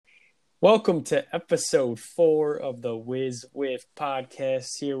Welcome to episode 4 of the Wiz With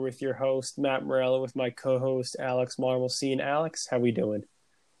podcast. Here with your host Matt Morello, with my co-host Alex Marmelstein. Alex, how we doing?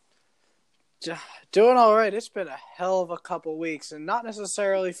 Doing all right. It's been a hell of a couple weeks, and not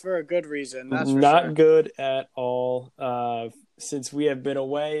necessarily for a good reason. That's for Not sure. good at all. Since we have been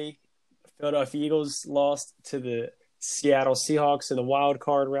away, Philadelphia Eagles lost to the Seattle Seahawks in the wild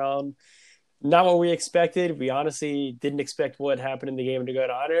card round. Not what we expected. We honestly didn't expect what happened in the game to go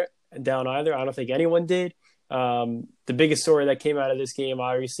down either. I don't think anyone did. The biggest story that came out of this game,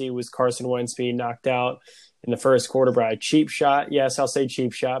 obviously, was Carson Wentz being knocked out in the first quarter by a cheap shot. Yes, I'll say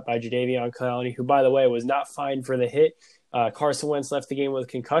cheap shot by Jadeveon Clowney, who, by the way, was not fined for the hit. Carson Wentz left the game with a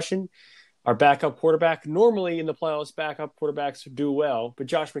concussion. Our backup quarterback, normally in the playoffs, backup quarterbacks do well. But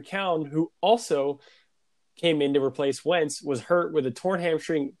Josh McCown, who also came in to replace Wentz, was hurt with a torn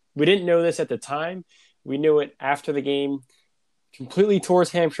hamstring. We didn't know this at the time. We knew it after the game. Completely tore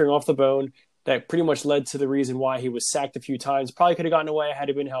his hamstring off the bone. That pretty much led to the reason why he was sacked a few times. Probably could have gotten away had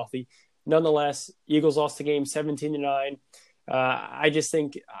he been healthy. Nonetheless, Eagles lost the game 17-9. I just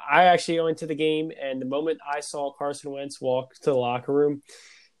think I actually went to the game, and the moment I saw Carson Wentz walk to the locker room,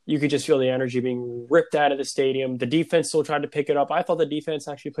 you could just feel the energy being ripped out of the stadium. The defense still tried to pick it up. I thought the defense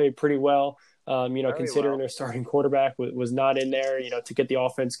actually played pretty well, considering their starting quarterback was not in there, to get the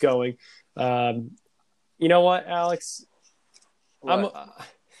offense going. You know what, Alex? It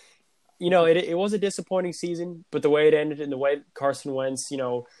was a disappointing season, but the way it ended and the way Carson Wentz,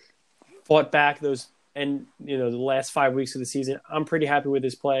 fought back the last 5 weeks of the season, I'm pretty happy with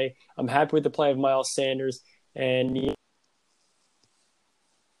his play. I'm happy with the play of Miles Sanders, and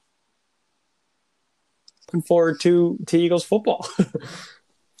looking forward to Eagles football.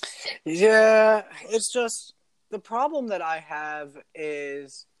 Yeah, it's just the problem that I have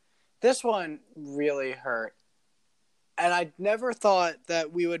is this one really hurt. And I never thought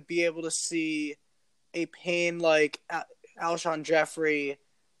that we would be able to see a pain like Alshon Jeffrey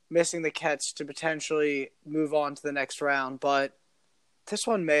missing the catch to potentially move on to the next round. But this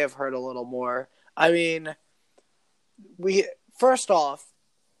one may have hurt a little more. I mean, in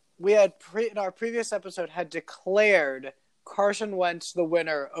our previous episode had declared Carson Wentz the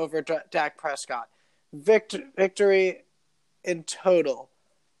winner over Dak Prescott. Victory in total.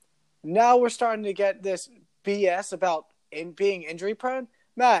 Now we're starting to get this BS about being injury prone.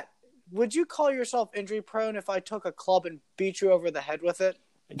 Matt, would you call yourself injury prone if I took a club and beat you over the head with it?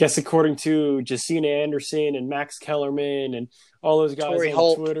 I guess according to Jacina Anderson and Max Kellerman and all those guys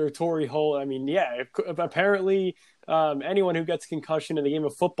on Twitter, Torrey Holt. I mean, yeah, apparently anyone who gets concussion in the game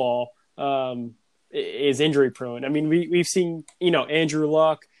of football is injury prone. I mean, we've seen, Andrew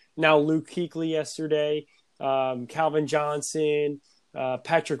Luck, now Luke Kuechly yesterday, Calvin Johnson,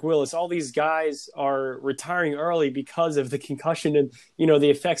 Patrick Willis. All these guys are retiring early because of the concussion and, the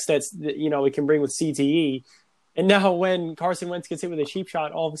effects it can bring with CTE. And now when Carson Wentz gets hit with a cheap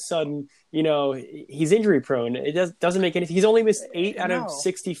shot, all of a sudden, he's injury prone. It doesn't make any. He's only missed 8 out of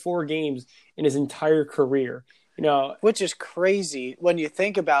 64 games in his entire career. Which is crazy when you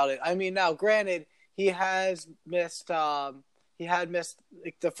think about it. I mean, now granted, he has missed. He had missed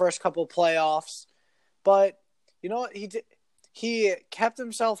the first couple playoffs, but you know what he did. He kept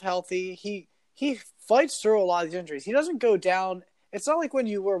himself healthy. He fights through a lot of these injuries. He doesn't go down. It's not like when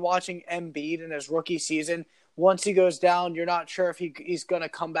you were watching Embiid in his rookie season. Once he goes down, you're not sure if he's going to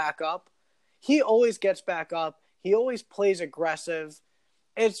come back up. He always gets back up. He always plays aggressive.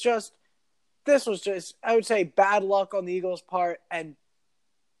 This was just, I would say, bad luck on the Eagles' part, and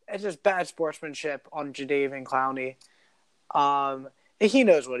it's just bad sportsmanship on Jadeveon Clowney. He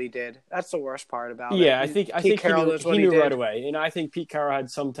knows what he did. That's the worst part about it. Yeah, I think he knew right away. I think Pete Carroll had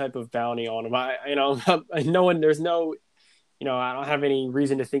some type of bounty on him. I don't have any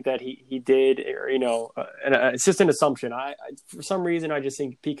reason to think that he did, or it's just an assumption. For some reason, I just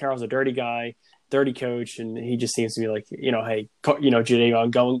think Pete Carroll's a dirty guy, dirty coach, and he just seems to be like, hey,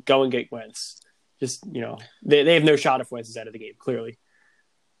 Jadeveon, go and get Wentz. Just they have no shot if Wentz is out of the game. Clearly.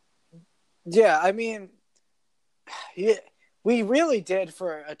 Yeah, I mean, yeah, we really did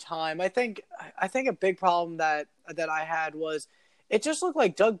for a time. I think a big problem that I had was it just looked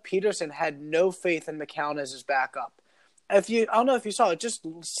like Doug Peterson had no faith in McCown as his backup. I don't know if you saw, it just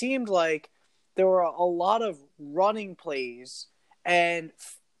seemed like there were a lot of running plays and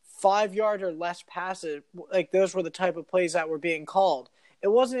 5-yard or less passes. Like those were the type of plays that were being called. It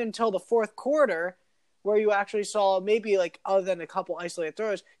wasn't until the fourth quarter where you actually saw, maybe like other than a couple isolated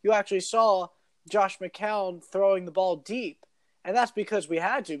throws, you actually saw Josh McCown throwing the ball deep. And that's because we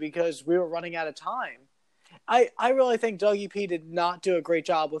had to, because we were running out of time. I really think Dougie P did not do a great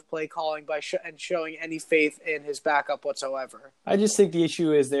job with play calling and showing any faith in his backup whatsoever. I just think the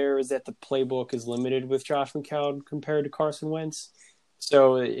issue is that the playbook is limited with Josh McCown compared to Carson Wentz.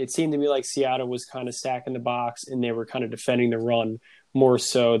 So it seemed to me like Seattle was kind of stacking the box and they were kind of defending the run more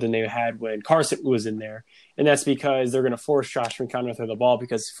so than they had when Carson was in there. And that's because they're going to force Josh McCown to throw the ball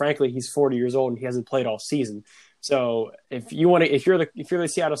because, frankly, he's 40 years old and he hasn't played all season. So if you're the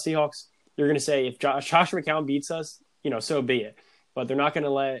Seattle Seahawks, you're going to say if Josh McCown beats us, so be it. But they're not going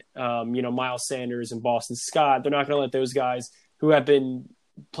to let Miles Sanders and Boston Scott. They're not going to let those guys who have been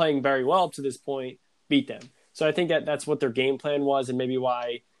playing very well up to this point beat them. So I think that's what their game plan was, and maybe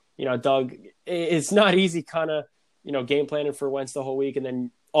why Doug. It's not easy, kind of game planning for Wentz the whole week, and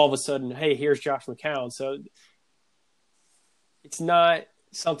then all of a sudden, hey, here's Josh McCown. So it's not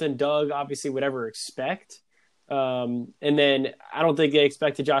something Doug obviously would ever expect. And then I don't think they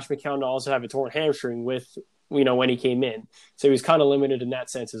expected Josh McCown to also have a torn hamstring with when he came in. So he was kind of limited in that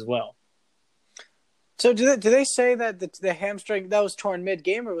sense as well. So do they say that the hamstring that was torn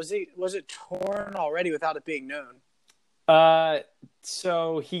mid-game, or was it torn already without it being known?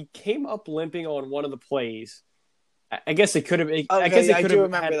 So he came up limping on one of the plays. I guess it could have. Okay, I guess I do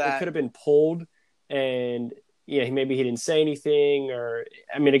remember that. It could have been pulled, and maybe he didn't say anything, or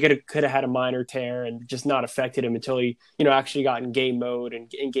it could have had a minor tear and just not affected him until he actually got in game mode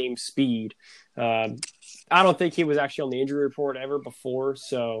and in game speed. I don't think he was actually on the injury report ever before,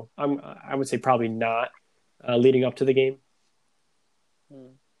 so I would say probably not leading up to the game.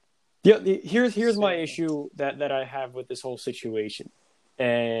 Yeah, here's my issue that I have with this whole situation,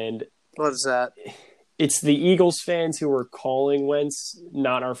 and what is that? It's the Eagles fans who are calling Wentz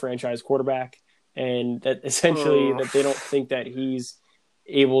not our franchise quarterback, and that essentially that they don't think that he's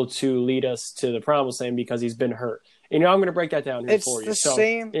able to lead us to the promised land because he's been hurt. I'm going to break that down here for you. It's the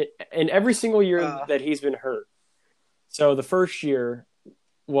same. In every single year that he's been hurt. So the first year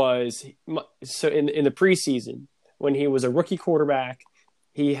was in the preseason when he was a rookie quarterback,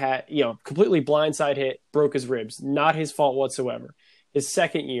 he had completely blindside hit, broke his ribs, not his fault whatsoever. His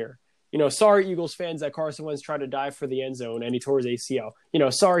second year, sorry Eagles fans that Carson Wentz tried to dive for the end zone and he tore his ACL.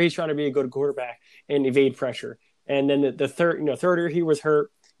 Sorry he's trying to be a good quarterback and evade pressure. And then the third year he was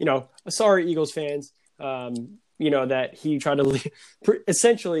hurt. Sorry Eagles fans. That he tried to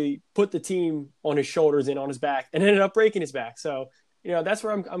essentially put the team on his shoulders and on his back and ended up breaking his back. So, that's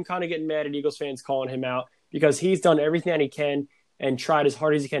where I'm kind of getting mad at Eagles fans calling him out because he's done everything that he can and tried as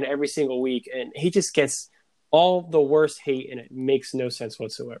hard as he can every single week. And he just gets all the worst hate and it makes no sense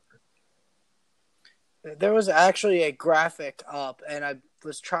whatsoever. There was actually a graphic up and I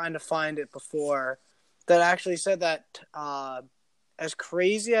was trying to find it before that actually said that as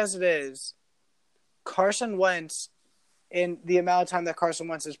crazy as it is, Carson Wentz, in the amount of time that Carson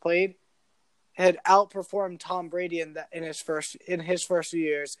Wentz has played, had outperformed Tom Brady in his first few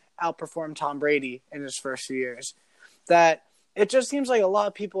years. Outperformed Tom Brady in his first few years. That it just seems like a lot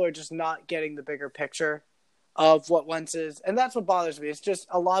of people are just not getting the bigger picture of what Wentz is, and that's what bothers me. It's just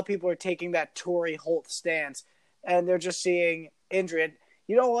a lot of people are taking that Torrey Holt stance, and they're just seeing injury. And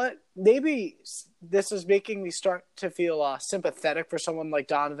you know what? Maybe this is making me start to feel sympathetic for someone like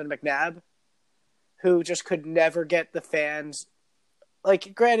Donovan McNabb, who just could never get the fans.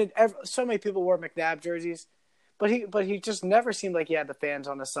 Like, granted, so many people wore McNabb jerseys, but he just never seemed like he had the fans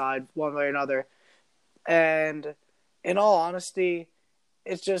on his side one way or another. And in all honesty,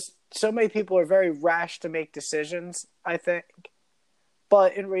 it's just so many people are very rash to make decisions, I think.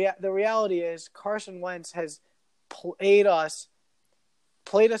 But the reality is Carson Wentz has played us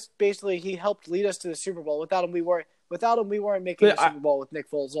basically. He helped lead us to the Super Bowl. Without him, we weren't making the Super Bowl with Nick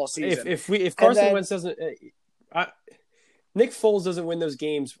Foles all season. If Carson Wentz doesn't, Nick Foles doesn't win those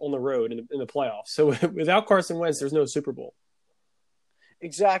games on the road in the playoffs. So without Carson Wentz, there's no Super Bowl.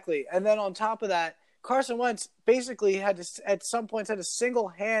 Exactly, and then on top of that, Carson Wentz basically had to at some points had to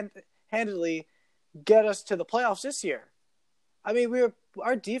single-handedly get us to the playoffs this year. I mean,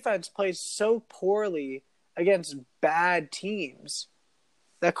 our defense played so poorly against bad teams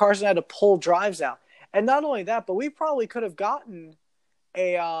that Carson had to pull drives out. And not only that, but we probably could have gotten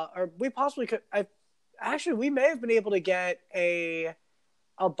we possibly could. We may have been able to get a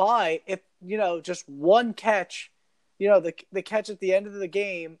bye if just one catch, the catch at the end of the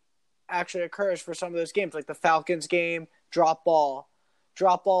game actually occurs for some of those games, like the Falcons game, drop ball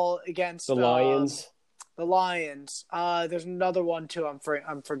against the Lions. The Lions. There's another one too.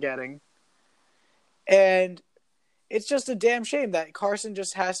 I'm forgetting, and it's just a damn shame that Carson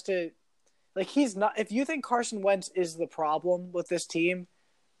just has to. Like, he's not. If you think Carson Wentz is the problem with this team,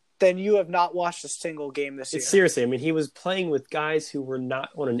 then you have not watched a single game this year. Seriously, I mean, he was playing with guys who were not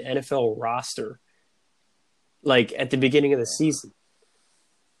on an NFL roster. like at the beginning of the season.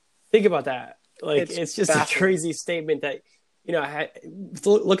 Think about that. Like It's it's just a baffling. crazy statement that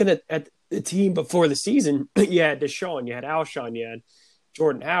looking at the team before the season, you had Deshaun, you had Alshon, you had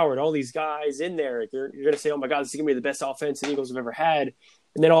Jordan Howard, all these guys in there. You're going to say, oh my God, this is going to be the best offense the Eagles have ever had.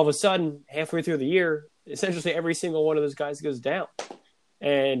 And then all of a sudden, halfway through the year, essentially every single one of those guys goes down.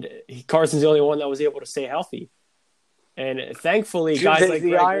 And Carson's the only one that was able to stay healthy. And thankfully, guys like The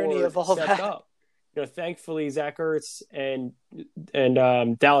Greg irony Ward of all stepped that. up. Thankfully, Zach Ertz and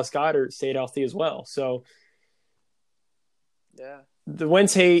Dallas Goedert stayed healthy as well. Yeah. The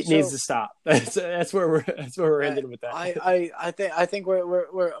Wentz hate So needs to stop. That's where we're ending with that. I think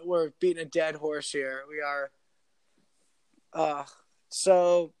we're beating a dead horse here. We are.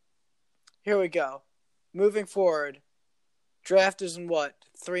 So here we go. Moving forward, draft is in what,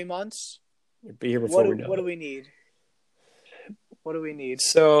 3 months? We'll be here before we know. What do we need? What do we need?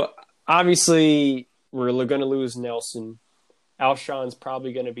 So obviously we're going to lose Nelson. Alshon's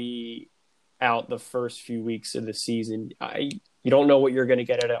probably going to be out the first few weeks of the season. You don't know what you're going to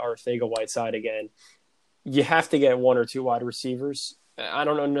get at Arcega-Whiteside again. You have to get one or two wide receivers. I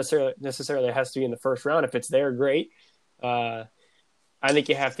don't know necessarily it has to be in the first round. If it's there, great. I think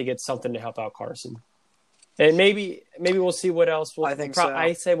you have to get something to help out Carson. And maybe we'll see what else. I think so.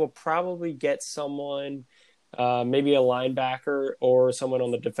 I say we'll probably get someone, maybe a linebacker or someone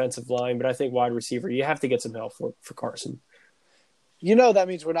on the defensive line. But I think wide receiver, you have to get some help for Carson. That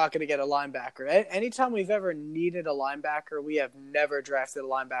means we're not going to get a linebacker. Anytime we've ever needed a linebacker, we have never drafted a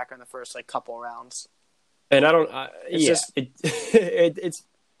linebacker in the first couple rounds. And I don't. It's it's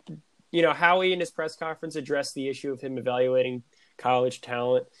Howie in his press conference addressed the issue of him evaluating college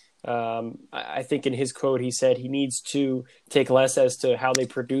talent. I think in his quote he said he needs to take less as to how they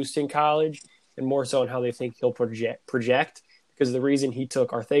produced in college and more so on how they think he'll project. Because the reason he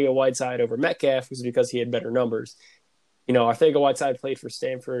took Arcega-Whiteside over Metcalf was because he had better numbers. Arcega-Whiteside played for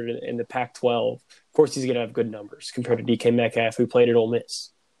Stanford in the Pac-12. Of course, he's going to have good numbers compared to DK Metcalf, who played at Ole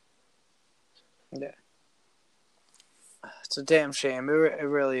Miss. Yeah. It's a damn shame. It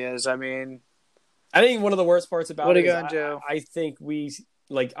really is. I think one of the worst parts about what it are you is going to do? I think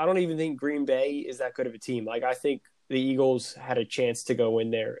I don't even think Green Bay is that good of a team. I think the Eagles had a chance to go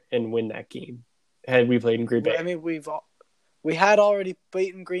in there and win that game had we played in Green Bay. We had already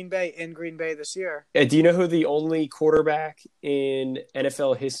beaten Green Bay in Green Bay this year. Do you know who the only quarterback in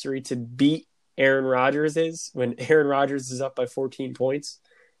NFL history to beat Aaron Rodgers is when Aaron Rodgers is up by 14 points?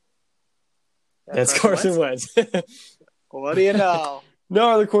 That's Carson Wentz. What do you know? No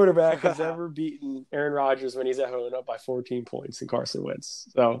other quarterback has ever beaten Aaron Rodgers when he's at home up by 14 points than Carson Wentz.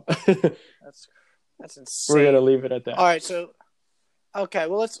 So that's insane. We're gonna leave it at that. All right, so okay,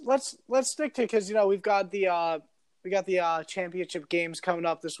 well let's stick to, because we've got the championship games coming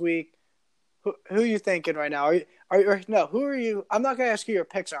up this week. Who are you thinking right now? Who are you? I'm not gonna ask you your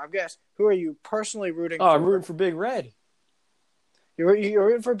picks are. I'm gonna ask who are you personally rooting for? I'm rooting for Big Red. You're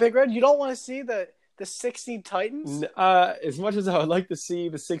rooting for Big Red? You don't want to see the 6 seed Titans? As much as I would like to see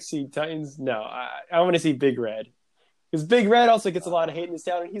the 6 seed Titans, no. I want to see Big Red. Because Big Red also gets a lot of hate in this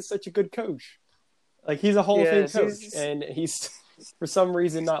town, and he's such a good coach. He's a Hall of Fame coach, and he's, for some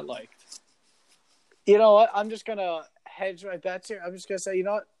reason, not liked. You know what? I'm just going to hedge my bets here. I'm just going to say,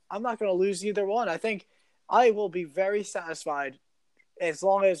 I'm not going to lose either one. I think I will be very satisfied as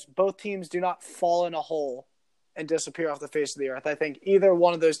long as both teams do not fall in a hole and disappear off the face of the earth. I think either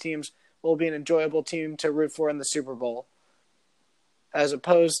one of those teams will be an enjoyable team to root for in the Super Bowl, as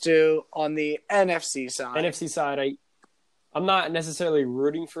opposed to on the NFC side. NFC side, I'm not necessarily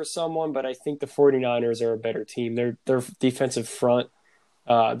rooting for someone, but I think the 49ers are a better team. Their defensive front,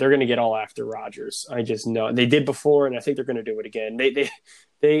 they're going to get all after Rodgers. I just know they did before, and I think they're going to do it again.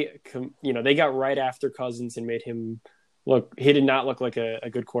 They got right after Cousins and made him look. He did not look like a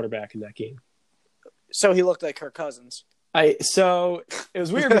good quarterback in that game. So he looked like Kirk Cousins. So it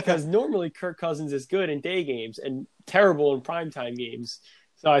was weird because normally Kirk Cousins is good in day games and terrible in primetime games.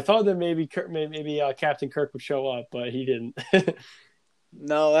 So I thought that maybe Captain Kirk would show up, but he didn't.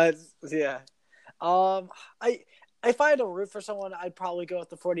 No, yeah. If I had to root for someone, I'd probably go with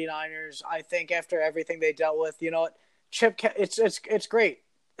the 49ers. I think after everything they dealt with, it's great.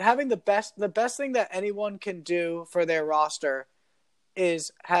 Having the best thing that anyone can do for their roster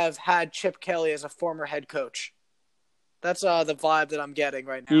is have had Chip Kelly as a former head coach. That's the vibe that I'm getting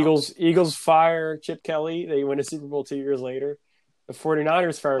right now. Eagles fire Chip Kelly. They win a Super Bowl 2 years later. The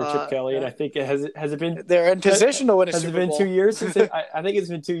 49ers fired Chip Kelly, and I think has it been? They're in position to win a Super Bowl. Has it been 2 years since? I think it's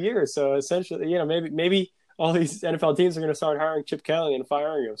been 2 years. So essentially, maybe all these NFL teams are going to start hiring Chip Kelly and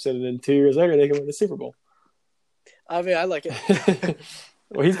firing him. So then 2 years later, they can win the Super Bowl. I mean, I like it.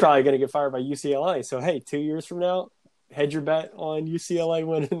 Well, he's probably going to get fired by UCLA. So, hey, 2 years from now, hedge your bet on UCLA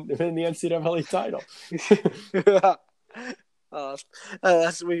winning the NCAA title.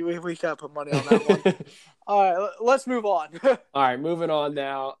 We gotta put money on that one. All right, let's move on. All right, moving on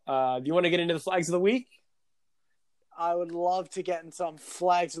now. Do you want to get into the flags of the week? I would love to get in some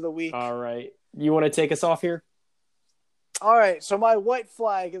flags of the week. All right. You want to take us off here? All right, so my white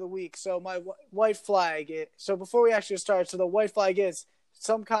flag of the week. So my white flag. So before we actually start, so the white flag is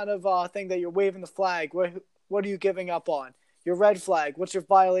some kind of thing that you're waving the flag. What are you giving up on? Your red flag. What's your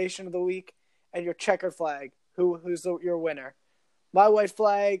violation of the week? And your checkered flag. Who's your winner? My white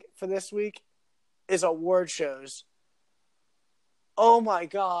flag for this week is award shows. Oh my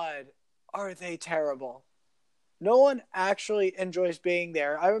God, are they terrible? No one actually enjoys being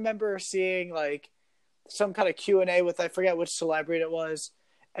there. I remember seeing like some kind of Q&A with, I forget which celebrity it was,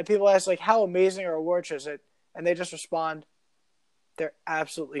 and people ask like, how amazing are award shows? And they just respond, they're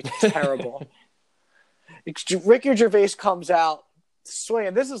absolutely terrible. Ricky Gervais comes out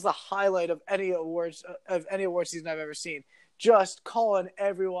swinging. This is the highlight of any award season I've ever seen. Just calling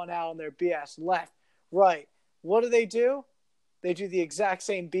everyone out on their BS, left, right. What do? They do the exact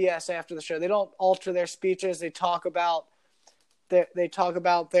same BS after the show. They don't alter their speeches. They talk about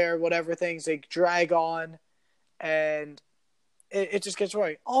their whatever things. They drag on, and it just gets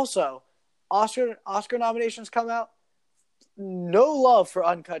boring. Also, Oscar nominations come out. No love for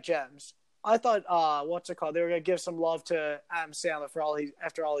Uncut Gems. I thought, what's it called? They were gonna give some love to Adam Sandler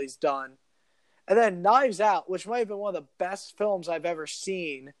after all he's done. And then Knives Out, which might have been one of the best films I've ever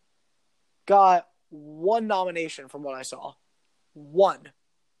seen, got one nomination from what I saw. One.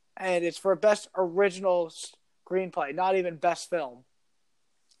 And it's for Best Original Screenplay, not even Best Film.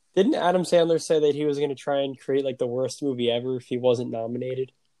 Didn't Adam Sandler say that he was going to try and create like the worst movie ever if he wasn't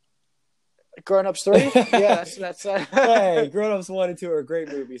nominated? Grown Ups 3? Yeah, that's Hey, Grown Ups 1 and 2 are great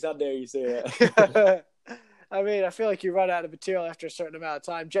movies. How dare you say that? I mean, I feel like you run out of material after a certain amount of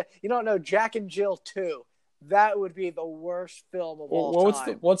time. You don't know Jack and Jill 2. That would be the worst film of all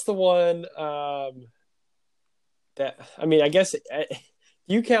time. What's the one that, I mean, I guess, do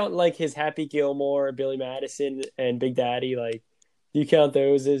you count like his Happy Gilmore, Billy Madison, and Big Daddy? Like, do you count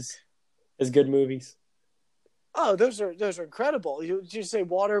those as good movies? Oh, those are incredible. Did you say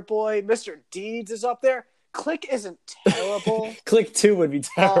Waterboy? Mr. Deeds is up there. Click isn't terrible. Click 2 would be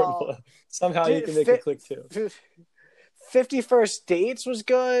terrible. Somehow you can make a Click 2. 50 First Dates was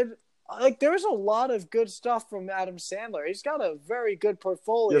good. Like, there was a lot of good stuff from Adam Sandler. He's got a very good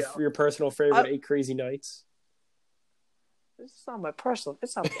portfolio. Your personal favorite, 8 Crazy Nights? It's not my personal.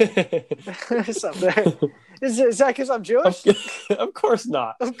 It's not. It's not there. Is that because I'm Jewish? Of course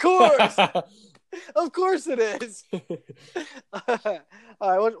not. Of course. Of course it is. All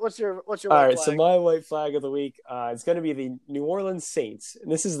right, what's your white flag? So my white flag of the week is going to be the New Orleans Saints.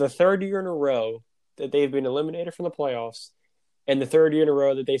 And this is the third year in a row that they've been eliminated from the playoffs, and the third year in a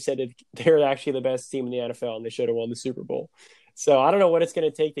row that they said that they're actually the best team in the NFL and they should have won the Super Bowl. So I don't know what it's going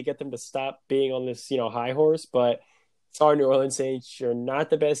to take to get them to stop being on this, high horse, but sorry, New Orleans Saints, you're not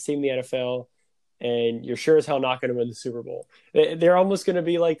the best team in the NFL. And you're sure as hell not going to win the Super Bowl. They're almost going to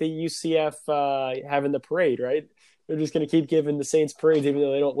be like the UCF having the parade, right? They're just going to keep giving the Saints parades even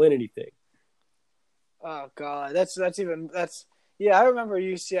though they don't win anything. Oh God, that's yeah. I remember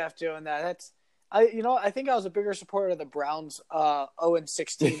UCF doing that. I think I was a bigger supporter of the Browns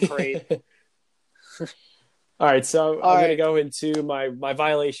 0-16 parade. All right, so I'm going to go into my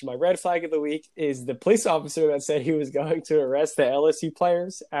violation. My red flag of the week is the police officer that said he was going to arrest the LSU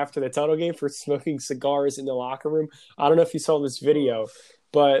players after the tunnel game for smoking cigars in the locker room. I don't know if you saw this video,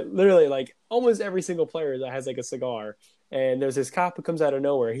 but literally, like, almost every single player that has, like, a cigar. And there's this cop who comes out of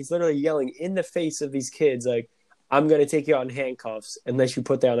nowhere. He's literally yelling in the face of these kids, like, I'm going to take you out in handcuffs unless you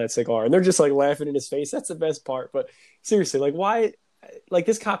put down that cigar. And they're just, like, laughing in his face. That's the best part. But seriously, like, why – like,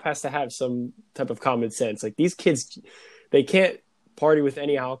 this cop has to have some type of common sense. Like, these kids, they can't party with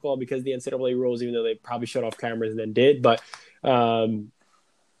any alcohol because of the NCAA rules, even though they probably shut off cameras and then did. But I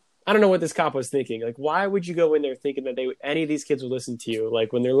don't know what this cop was thinking. Like, why would you go in there thinking that any of these kids would listen to you,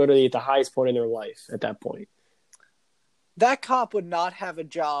 like, when they're literally at the highest point in their life at that point? That cop would not have a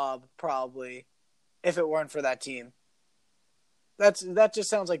job, probably, if it weren't for that team. That just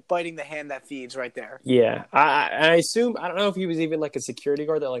sounds like biting the hand that feeds right there. Yeah. I assume, I don't know if he was even like a security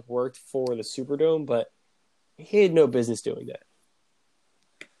guard that like worked for the Superdome, but he had no business doing that.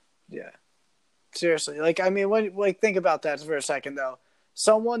 Yeah. Seriously. Like, I mean, think about that for a second though.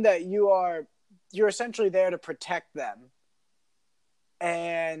 Someone that you're essentially there to protect them.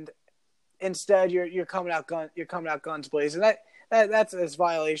 And instead you're coming out guns blazing. That's as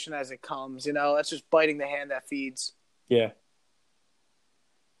violation as it comes, That's just biting the hand that feeds. Yeah.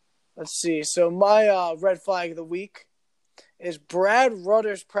 Let's see. So my red flag of the week is Brad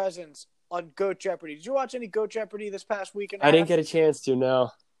Rudder's presence on Goat Jeopardy. Did you watch any Goat Jeopardy this past week and a I didn't half? get a chance to.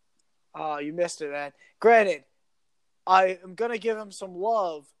 No. Oh, you missed it, man. Granted, I am gonna give him some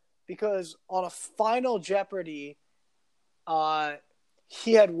love because on a final Jeopardy, uh,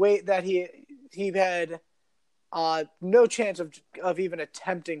 he had he had no chance of even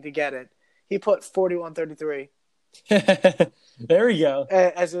attempting to get it. He put 41-33 There we go.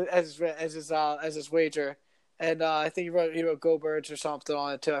 as his wager, and I think he wrote Go Birds or something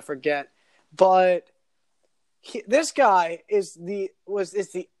on it too. I forget, but this guy is the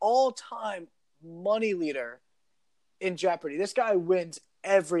all-time money leader in Jeopardy. This guy wins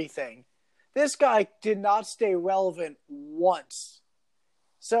everything. This guy did not stay relevant once.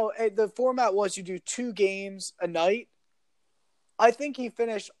 So the format was you do 2 games a night. I think he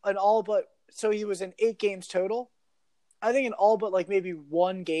finished so he was in 8 games total. I think in all but like maybe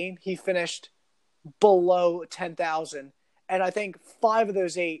 1 game, he finished below 10,000. And I think 5 of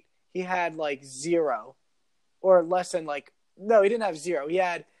those 8, he had like 0 or less than no, he didn't have 0. He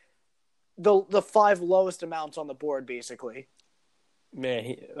had the 5 lowest amounts on the board, basically.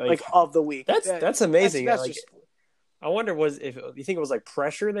 Man, of the week. That's amazing. That's just, I wonder if you think it was like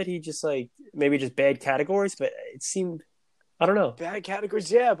pressure that he just maybe just bad categories, but it seemed, I don't know. Bad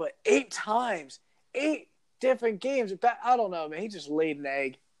categories, yeah, but 8 times, 8 different games. I don't know, man. He just laid an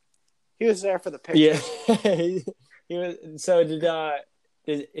egg. He was there for the picture. Yeah. He was, so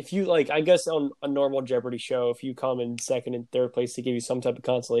if you I guess on a normal Jeopardy show, if you come in second and third place, to give you some type of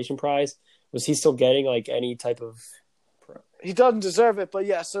consolation prize, was he still getting any type of? He doesn't deserve it, but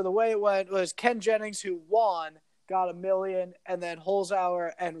yeah. So the way it went was Ken Jennings, who won, got $1 million, and then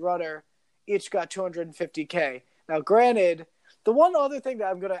Holzhauer and Rudder each got $250K. Now, granted, the one other thing that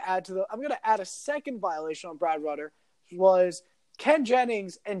I'm going to add a second violation on Brad Rudder was Ken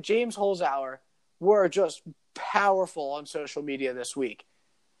Jennings and James Holzhauer were just powerful on social media this week.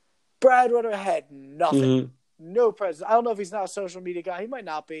 Brad Rudder had nothing, no presence. I don't know if he's not a social media guy. He might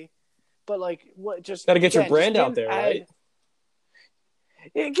not be, but what? Just got to get your brand out there, right?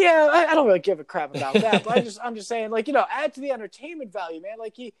 Yeah, I don't really give a crap about that, but I'm just saying, add to the entertainment value, man.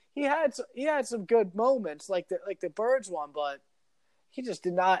 He had some good moments, like the Birds one, but he just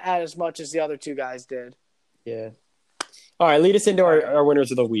did not add as much as the other 2 guys did. Yeah. All right, lead us into our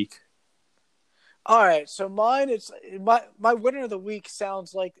winners of the week. All right, so mine is my winner of the week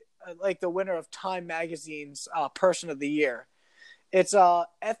sounds like the winner of Time Magazine's Person of the Year. It's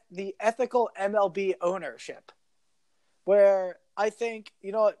the ethical MLB ownership, where I think,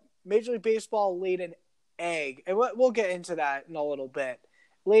 Major League Baseball laid an egg, and we'll get into that in a little bit,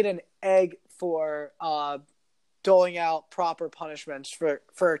 laid an egg for doling out proper punishments for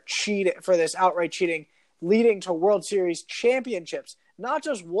this outright cheating, leading to World Series championships. Not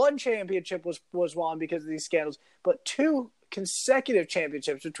just one championship was won because of these scandals, but 2 consecutive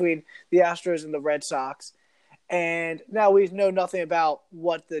championships between the Astros and the Red Sox. And now we know nothing about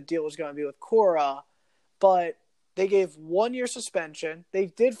what the deal was going to be with Cora, but they gave 1-year suspension. They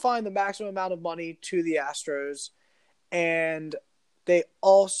did fine the maximum amount of money to the Astros, and they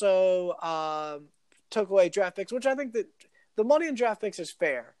also took away draft picks, which I think that the money in draft picks is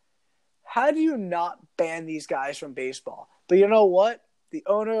fair. How do you not ban these guys from baseball? But you know what? The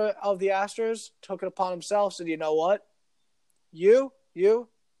owner of the Astros took it upon himself, said, you know what? You're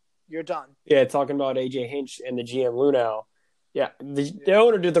done. Yeah, talking about AJ Hinch and the GM Lunau. Yeah, the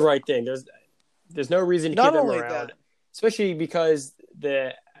owner did the right thing. There's no reason to keep them around, especially because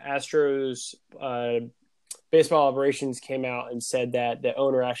the Astros baseball operations came out and said that the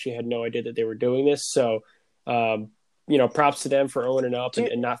owner actually had no idea that they were doing this. So, props to them for owning up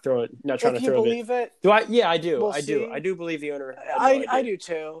and not trying to throw it. Do you believe it? Do I? Yeah, I do. We'll I see. do. I do believe the owner. I do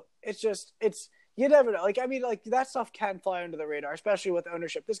too. It's you never know. That stuff can fly under the radar, especially with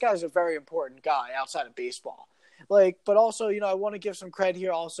ownership. This guy's a very important guy outside of baseball. But also, I want to give some credit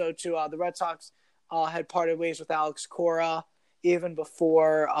here also to the Red Sox. Had parted ways with Alex Cora even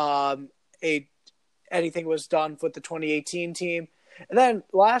before anything was done with the 2018 team. And then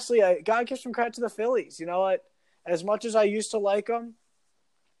lastly, I got to give some credit to the Phillies. You know what? As much as I used to like them,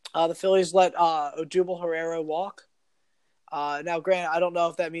 the Phillies let Odubel Herrera walk. Now, granted, I don't know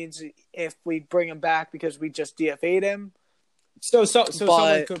if that means if we bring him back because we just DFA'd him. So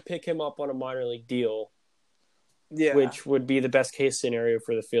someone could pick him up on a minor league deal. Yeah. Which would be the best case scenario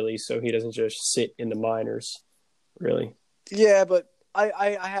for the Phillies, so he doesn't just sit in the minors, really. Yeah, but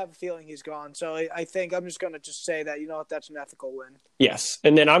I have a feeling he's gone. So I think I'm just going to just say that, that's an ethical win. Yes,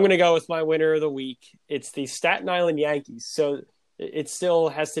 and then I'm going to go with my winner of the week. It's the Staten Island Yankees. So it still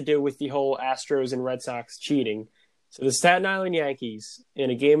has to do with the whole Astros and Red Sox cheating. So the Staten Island Yankees in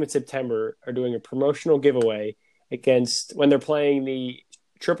a game in September are doing a promotional giveaway against when they're playing the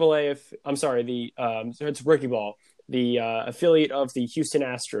AAA. I'm sorry, it's Rookie Ball, the affiliate of the Houston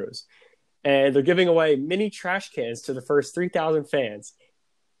Astros, and they're giving away mini trash cans to the first 3,000 fans.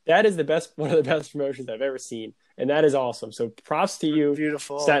 That is one of the best promotions I've ever seen, and that is awesome. So props to you,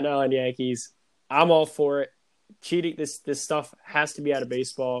 Beautiful. Staten Island Yankees. I'm all for it. Cheating, this stuff has to be out of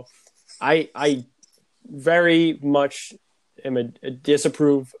baseball. I very much am a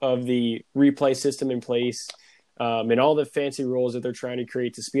disapprove of the replay system in place, and all the fancy rules that they're trying to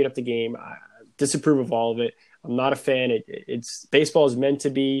create to speed up the game. I disapprove of all of it. I'm not a fan. It's baseball is meant to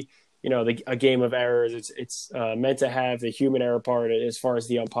be, a game of errors. It's meant to have the human error part as far as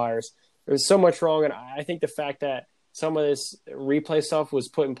the umpires. There's so much wrong, and I think the fact that some of this replay stuff was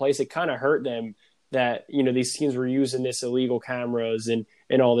put in place, it kind of hurt them that these teams were using this illegal cameras and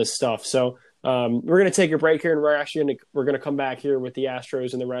all this stuff. So we're going to take a break here, and we're going to come back here with the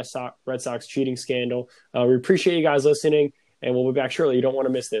Astros and the Red Sox cheating scandal. We appreciate you guys listening, and we'll be back shortly. You don't want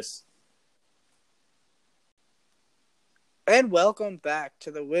to miss this. And welcome back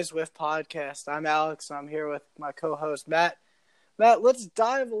to the WizWiff podcast. I'm Alex, and I'm here with my co-host, Matt. Matt, let's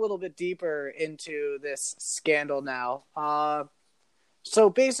dive a little bit deeper into this scandal now. So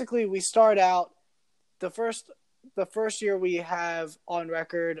basically, we start out the first year we have on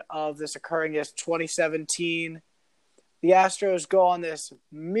record of this occurring is 2017. The Astros go on this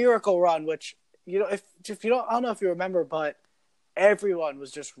miracle run, which if you don't, I don't know if you remember, but everyone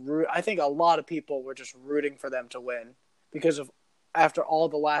was just I think a lot of people were just rooting for them to win. Because of after all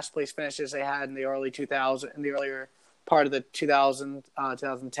the last place finishes they had in the early 2000s, in the earlier part of the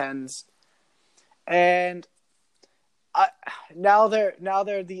 2010s, and now they're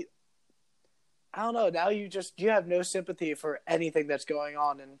the I don't know, now you have no sympathy for anything that's going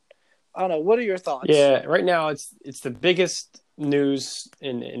on, and I don't know, what are your thoughts? Yeah, right now it's the biggest news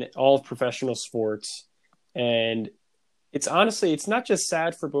in all of professional sports, and it's not just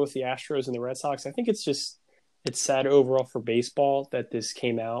sad for both the Astros and the Red Sox. I think it's sad overall for baseball that this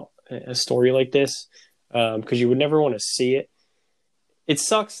came out, a story like this, because you would never want to see it. It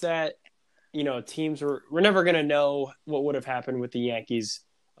sucks that, teams we're never going to know what would have happened with the Yankees.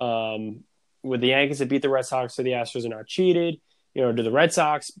 Would the Yankees have beat the Red Sox so the Astros are not cheated? Do the Red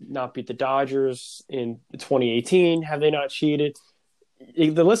Sox not beat the Dodgers in 2018? Have they not cheated?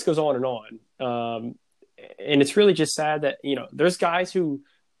 The list goes on and on. And it's really just sad that, there's guys who,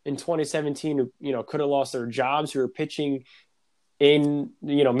 in 2017, who could have lost their jobs, who are pitching in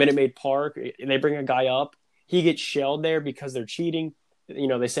Minute Maid Park. They bring a guy up, he gets shelled there because they're cheating.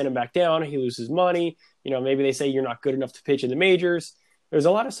 They send him back down, he loses money. Maybe they say you're not good enough to pitch in the majors. There's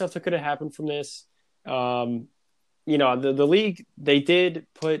a lot of stuff that could have happened from this. The league, they did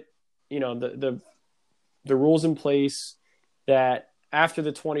put the rules in place that after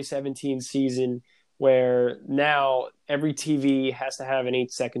the 2017 season, where now every TV has to have an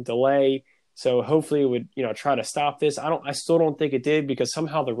 8-second delay. So hopefully it would, try to stop this. I still don't think it did, because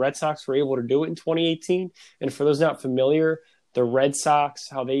somehow the Red Sox were able to do it in 2018. And for those not familiar, the Red Sox,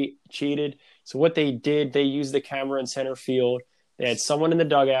 how they cheated. So what they did, they used the camera in center field. They had someone in the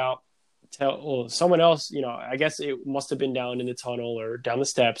dugout someone else, I guess it must have been down in the tunnel or down the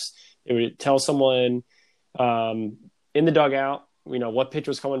steps. It would tell someone in the dugout, what pitch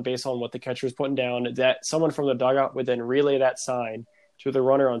was coming based on what the catcher was putting down. That someone from the dugout would then relay that sign to the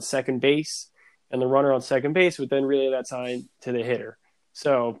runner on second base, and the runner on second base would then relay that sign to the hitter.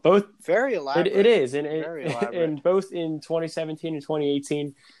 So both very elaborate. It is, and very elaborate. And both in 2017 and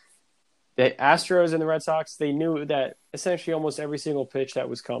 2018, the Astros and the Red Sox, they knew that essentially almost every single pitch that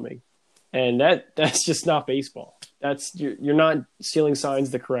was coming, and that's just not baseball. You're not stealing signs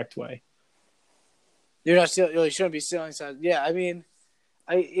the correct way. You shouldn't be stealing signs. Yeah, I mean,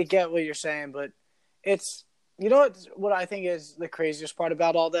 I get what you're saying, but it's what I think is the craziest part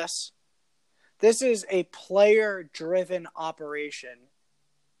about all this. This is a player-driven operation.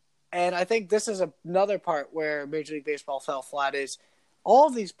 And I think this is another part where Major League Baseball fell flat is all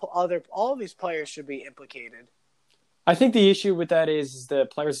of these players should be implicated. I think the issue with that is the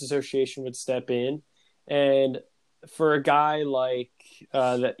Players Association would step in, and for a guy like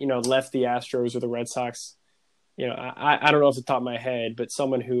that, left the Astros or the Red Sox, I don't know off the top of my head, but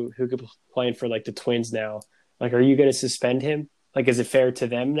someone who could be playing for like the Twins now, like, are you going to suspend him? Like, is it fair to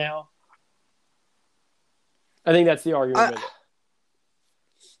them now? I think that's the argument with it.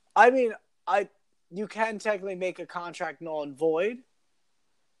 I mean, you can technically make a contract null and void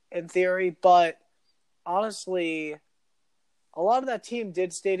in theory, but honestly, a lot of that team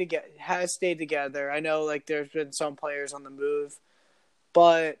has stayed together. I know, like, there's been some players on the move,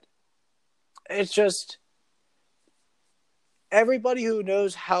 but it's just everybody who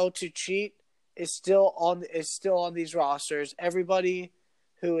knows how to cheat is still on these rosters. Everybody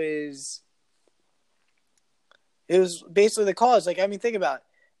who is it was basically the cause. Like, I mean, think about it.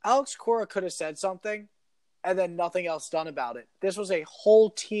 Alex Cora could have said something and then nothing else done about it. This was a whole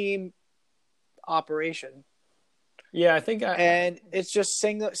team operation. Yeah, I think and it's just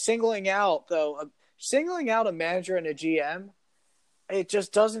singling out a manager and a GM. It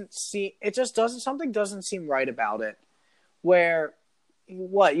just doesn't something doesn't seem right about it. Where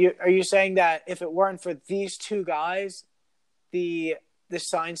are you saying that if it weren't for these two guys, the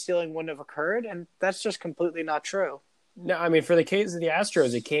sign stealing wouldn't have occurred? And that's just completely not true. No, I mean, for the case of the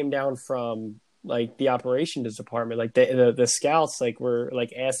Astros, it came down from like the operations department, like the scouts, like were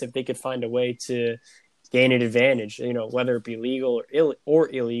like asked if they could find a way to gain an advantage, you know, whether it be legal or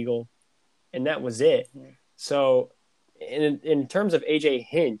illegal, and that was it. Mm-hmm. So, in terms of AJ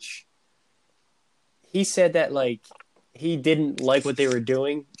Hinch, he said that like he didn't like what they were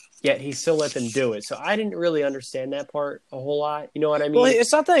doing, yet he still let them do it. So I didn't really understand that part a whole lot. You know what I mean? Well,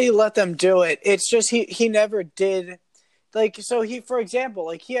 it's not that he let them do it. It's just he never did. Like, so for example,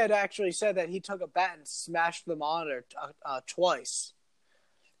 like he had actually said that he took a bat and smashed the monitor twice,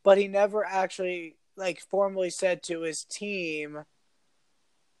 but he never actually like formally said to his team,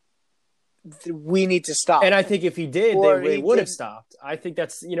 "We need to stop." And I think if he did, they would have stopped. I think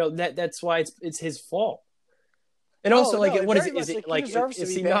that's that's why it's his fault. And also, what is it? Is it like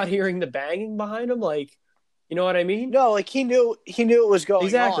is he not hearing the banging behind him? Like, you know what I mean? No, like he knew it was going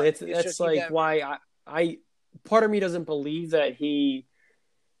exactly. on. That's like why I part of me doesn't believe that he,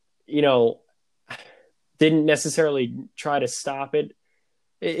 you know, didn't necessarily try to stop it.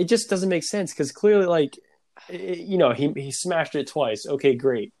 It just doesn't make sense because clearly, like, you know, he smashed it twice. Okay,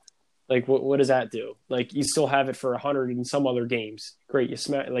 great. Like, what does that do? Like, you still have it for 100 and some other games. Great, you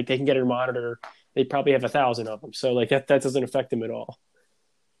smash. Like, they can get a monitor. They probably have 1,000 of them. So, like, that doesn't affect them at all.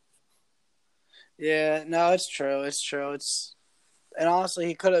 Yeah, no, it's true. And honestly,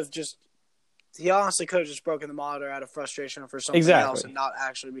 he honestly could have just broken the monitor out of frustration for something else and not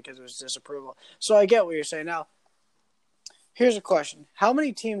actually because of his disapproval. So I get what you're saying. Now, here's a question. How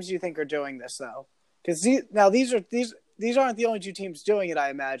many teams do you think are doing this, though? Because these aren't the only two teams doing it, I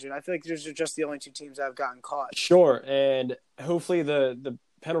imagine. I feel like these are just the only two teams that have gotten caught. Sure, and hopefully the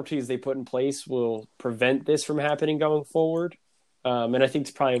penalties they put in place will prevent this from happening going forward. And I think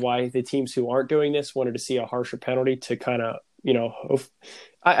it's probably why the teams who aren't doing this wanted to see a harsher penalty to kind of, you know,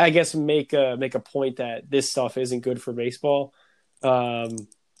 I guess make a point that this stuff isn't good for baseball.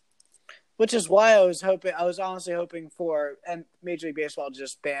 Which is why I was honestly hoping for Major League Baseball to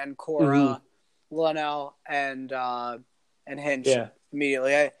just ban Cora, Linnell, and Hinch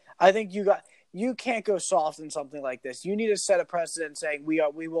immediately. I think you can't go soft in something like this. You need to set a precedent saying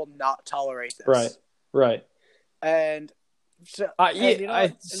we will not tolerate this. Right. And so,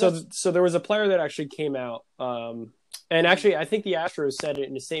 so there was a player that actually came out, and actually I think the Astros said it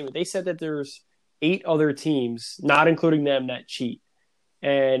in a statement. They said that there's 8 other teams, not including them, that cheat,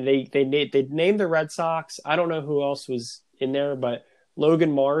 and they named the Red Sox. I don't know who else was in there, but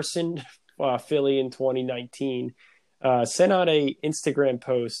Logan Morrison, Philly in 2019, sent out a Instagram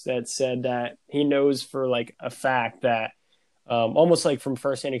post that said that he knows for like a fact that, almost like from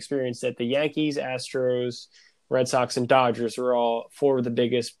firsthand experience, that the Yankees, Astros, Red Sox, and Dodgers are all 4 of the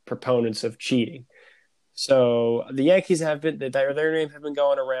biggest proponents of cheating. So the Yankees have been, their names have been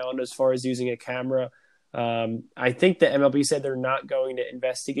going around as far as using a camera. I think the MLB said they're not going to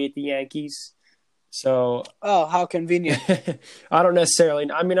investigate the Yankees. So, how convenient. I don't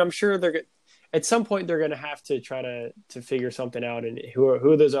necessarily. I mean, I'm sure at some point they're going to have to try to figure something out, and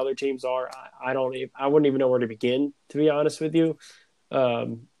who those other teams are. I wouldn't even know where to begin, to be honest with you.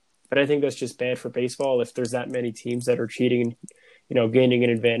 But I think that's just bad for baseball if there's that many teams that are cheating and, you know, gaining an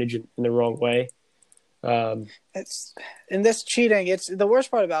advantage in the wrong way. It's in this cheating. It's the worst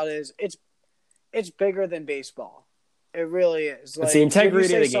part about it is it's bigger than baseball. It really is. Like, it's the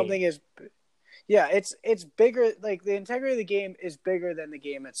integrity of the game. It's bigger. Like the integrity of the game is bigger than the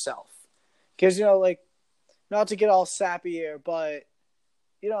game itself. Because, you know, like, not to get all sappy here, but,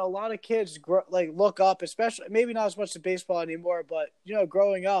 you know, a lot of kids look up, especially maybe not as much to baseball anymore, but, you know,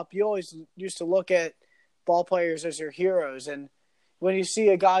 growing up, you always used to look at ball players as your heroes. And when you see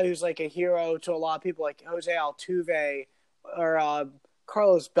a guy who's like a hero to a lot of people, like Jose Altuve or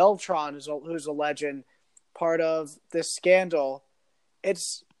Carlos Beltran, who's a legend, part of this scandal,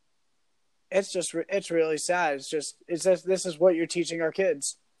 it's really sad. It's just this is what you're teaching our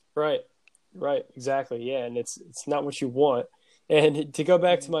kids. Right, exactly. Yeah, and it's not what you want. And to go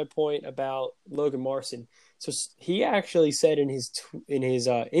back to my point about Logan Morrison, so he actually said in his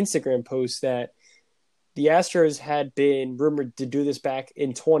Instagram post that the Astros had been rumored to do this back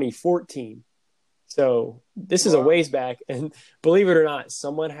in 2014. So this is a ways back. And believe it or not,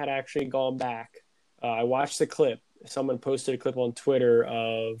 someone had actually gone back. I watched the clip. Someone posted a clip on Twitter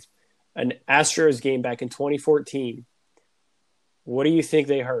of an Astros game back in 2014. What do you think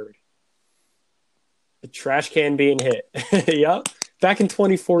they heard? The trash can being hit. Yep. Back in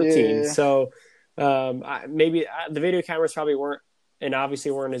 2014. Yeah. So maybe the video cameras probably weren't, and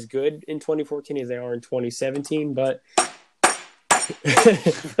obviously weren't as good in 2014 as they are in 2017, but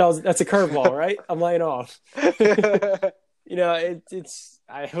that's a curveball, right? I'm laying off. It's.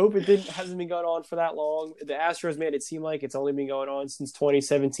 I hope it hasn't been going on for that long. The Astros made it seem like it's only been going on since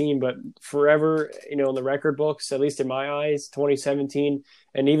 2017, but forever, in the record books, at least in my eyes, 2017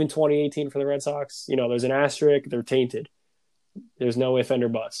 and even 2018 for the Red Sox, there's an asterisk. They're tainted. There's no if, and, or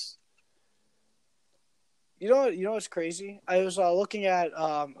buts. You know what's crazy? I was looking at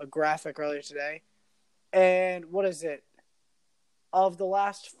a graphic earlier today, and what is it? Of the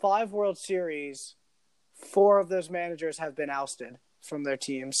last 5 World Series, 4 of those managers have been ousted from their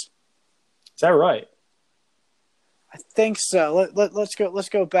teams. Is that right? I think so. Let's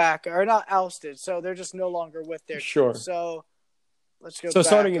go back, or not ousted. So they're just no longer with their team. So let's go. So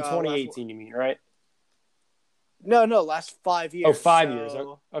starting in 2018, you mean, right? No, last 5 years. Oh, 5 years.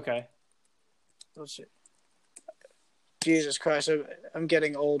 Okay. Let's see. Jesus Christ, I'm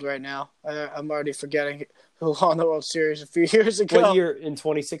getting old right now. I'm already forgetting who won the World Series a few years ago. What year? In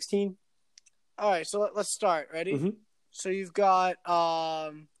 2016? All right, so let's start. Ready? Mm-hmm. So you've got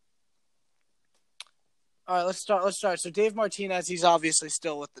all right, let's start. So Dave Martinez, he's obviously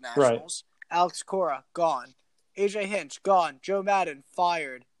still with the Nationals. Right. Alex Cora, gone. AJ Hinch, gone. Joe Madden,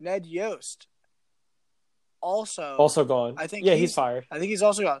 fired. Ned Yost, also gone. I think he's fired. I think he's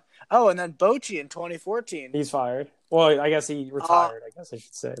also gone. Oh, and then Bochy in 2014. He's fired. Well, I guess he retired, I guess I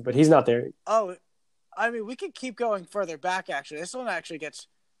should say. But he's not there. Oh, I mean, we could keep going further back, actually. This one actually gets...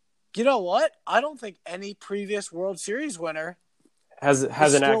 You know what? I don't think any previous World Series winner has an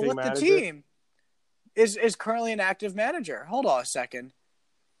active manager. Still with the team. Is currently an active manager. Hold on a second.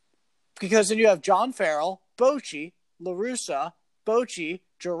 Because then you have John Farrell, Bochy, La Russa, Bochy,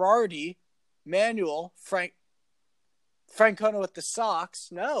 Girardi, Manuel, Francona with the Sox.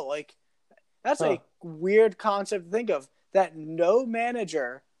 No, that's a weird concept to think of. That no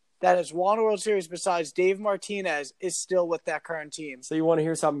manager that has won a World Series besides Dave Martinez is still with that current team. So you want to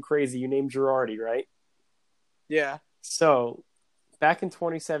hear something crazy? You named Girardi, right? Yeah. So back in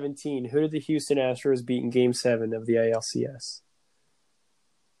 2017, who did the Houston Astros beat in Game 7 of the ALCS?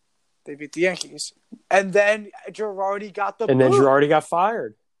 They beat the Yankees. And then Girardi got the boot. And then Girardi got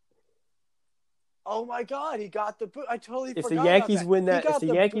fired. Oh my God, he got the boot. I totally forgot. If the Yankees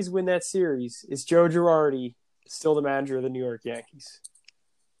win that series, is Joe Girardi still the manager of the New York Yankees?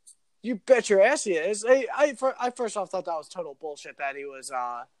 You bet your ass he is. I first off thought that was total bullshit that he was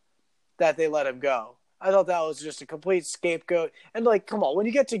that they let him go. I thought that was just a complete scapegoat. And come on, when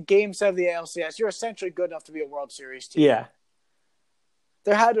you get to Game 7 of the ALCS, you're essentially good enough to be a World Series team. Yeah.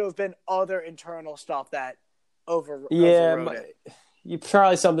 There had to have been other internal stuff that overrode it.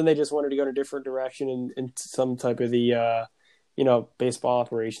 Probably something they just wanted to go in a different direction in some type of the baseball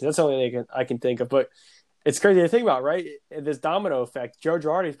operations. That's the only thing I can think of. But it's crazy to think about, right? This domino effect. Joe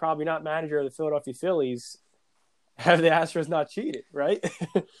Girardi is probably not manager of the Philadelphia Phillies. Have the Astros not cheated, right?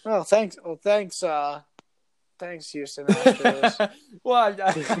 Well, thanks. Thanks, Houston Astros. Well,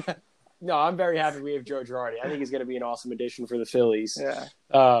 no, I'm very happy we have Joe Girardi. I think he's going to be an awesome addition for the Phillies. Yeah.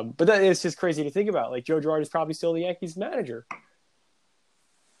 But it's just crazy to think about. Joe Girardi is probably still the Yankees manager.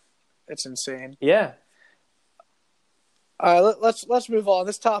 It's insane. Yeah. All right, let's move on.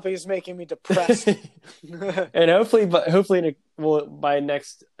 This topic is making me depressed. And hopefully by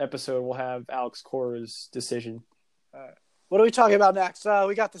next episode we'll have Alex Cora's decision. All right. What are we talking about next?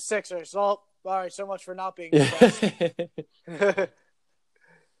 We got the Sixers. All right, so much for not being depressed.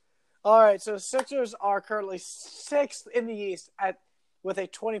 All right, so the Sixers are currently 6th in the East with a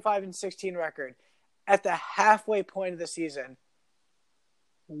 25-16 record at the halfway point of the season.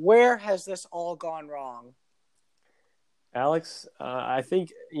 Where has this all gone wrong? Alex, I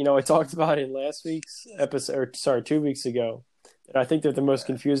think, I talked about it in last week's episode, 2 weeks ago. And I think they're the most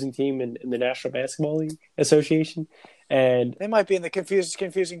confusing team in the National Basketball League Association. And they might be in the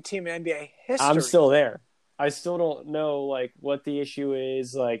confusing team in NBA history. I'm still there. I still don't know, what the issue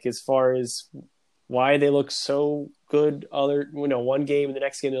is, as far as why they look so good. One game and the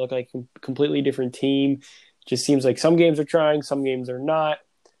next game they look like a completely different team. Just seems like some games are trying, some games are not.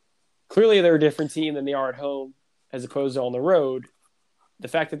 Clearly they're a different team than they are at home, as opposed to on the road. The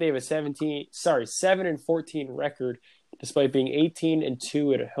fact that they have a 7-14 record, despite being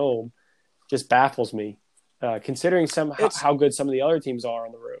 18-2 at home, just baffles me. considering how good some of the other teams are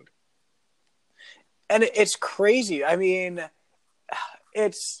on the road. And it's crazy. I mean,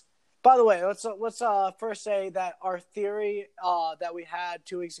 it's. By the way, let's first say that our theory that we had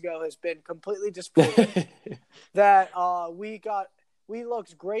 2 weeks ago has been completely disproven. That we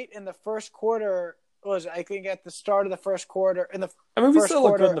looked great in the first quarter. I think at the start of the first quarter we still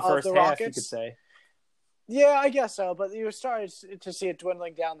looked good in the first half, Rockets. You could say. Yeah, I guess so. But you started to see it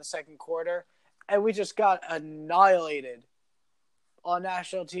dwindling down the second quarter, and we just got annihilated on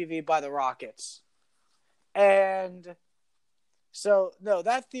national TV by the Rockets. And so, no,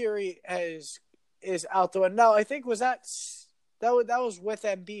 that theory is out the window. No, I think that was with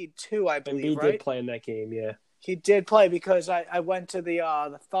Embiid too, I believe, Embiid right? did play in that game, yeah. He did play because I went to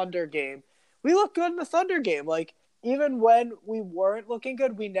the Thunder game. We looked good in the Thunder game. Like, even when we weren't looking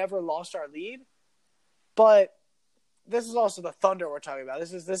good, we never lost our lead. But this is also the Thunder we're talking about.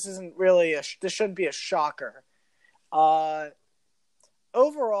 This isn't really this shouldn't be a shocker.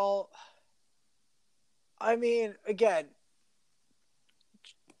 Overall, I mean, again,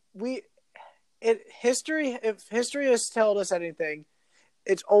 if history has told us anything,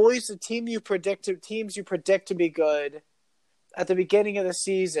 it's always the teams you predict to be good at the beginning of the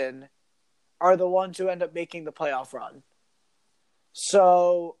season are the ones who end up making the playoff run.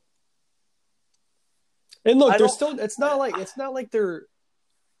 So, and look, it's not like they're,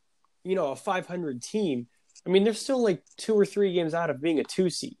 a 500 team. I mean, they're still like 2 or 3 games out of being a 2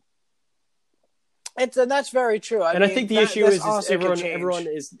 seed. And that's very true. I think the issue is everyone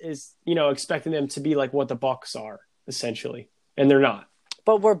is expecting them to be like what the Bucks are essentially, and they're not.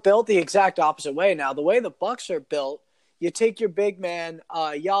 But we're built the exact opposite way now. The way the Bucks are built, you take your big man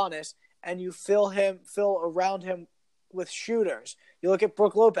Giannis and you fill around him with shooters. You look at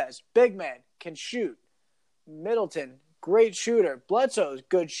Brook Lopez, big man, can shoot. Middleton, great shooter. Bledsoe's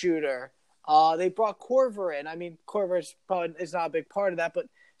good shooter. They brought Korver in. I mean, Korver is not a big part of that, but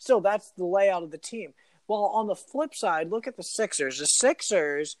still, that's the layout of the team. While on the flip side, look at the Sixers. The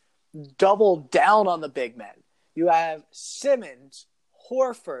Sixers doubled down on the big men. You have Simmons,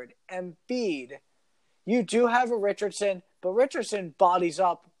 Horford, Embiid. You do have a Richardson, but Richardson bodies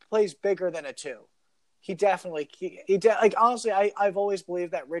up, plays bigger than a 2. He definitely honestly, I've always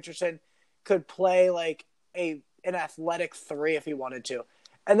believed that Richardson could play like an athletic 3 if he wanted to.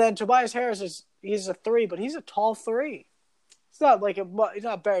 And then Tobias Harris he's a 3, but he's a tall 3. It's not like he's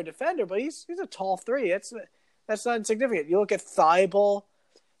not a better defender, but he's a tall 3. That's not insignificant. You look at Thibault.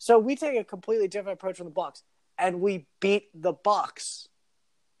 So we take a completely different approach from the Bucks, and we beat the Bucks.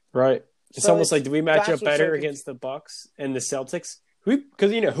 Right. It's almost like, do we match up better against the Bucks and the Celtics?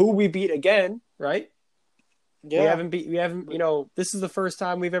 Because who we beat again, right? Yeah. We haven't. This is the first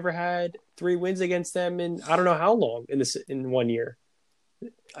time we've ever had 3 wins against them in I don't know how long in 1 year. The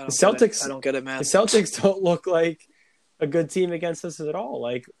Celtics. I don't get it, man. The Celtics don't look like a good team against us at all.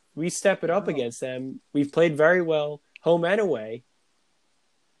 Like, we step it up against them. We've played very well, home and away.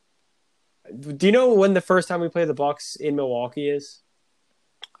 Do you know when the first time we play the Bucks in Milwaukee is?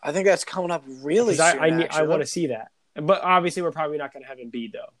 I think that's coming up really soon. I want to see that. But obviously, we're probably not going to have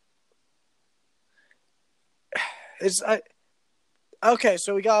Embiid, though. Okay,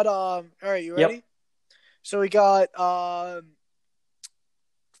 so we got all right, you ready? Yep. So we got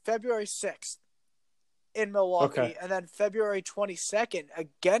February 6th in Milwaukee, and then February 22nd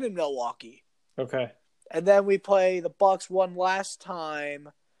again in Milwaukee. Okay. And then we play the Bucks one last time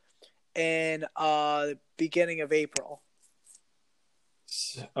in the beginning of April.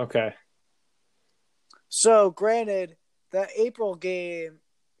 Okay. So, granted, the April game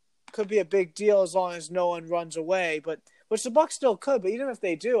could be a big deal as long as no one runs away, which the Bucks still could. But even if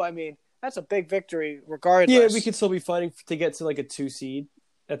they do, I mean, that's a big victory regardless. Yeah, we could still be fighting to get to like a 2 seed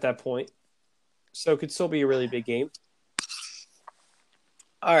at that point. So it could still be a really big game.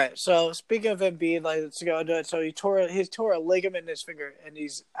 All right. So speaking of Embiid, let's go into it. So he tore a ligament in his finger and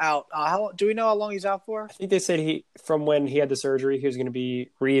he's out. Do we know how long he's out for? I think they said from when he had the surgery, he was going to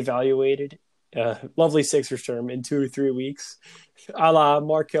be reevaluated. Lovely Sixers term in 2 to 3 weeks, a la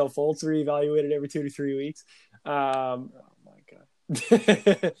Markelle Fultz, reevaluated every 2 to 3 weeks. Oh my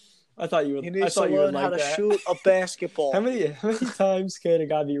god! I thought you would. He needs to learn how to shoot a basketball. How many times can a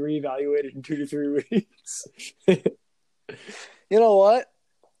guy be reevaluated in 2 to 3 weeks? You know what,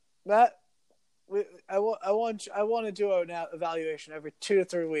 Matt? I want to do an evaluation every 2 to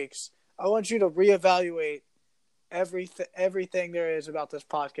 3 weeks. I want you to reevaluate everything there is about this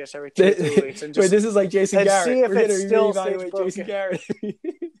podcast every 2 to 3 weeks. And wait, this is like Jason Garrett. See if We're it still reevaluate Jason Garrett.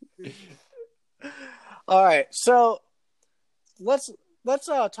 All right, so let's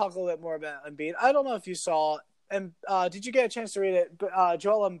talk a little bit more about Embiid. I don't know if you saw, and did you get a chance to read it? But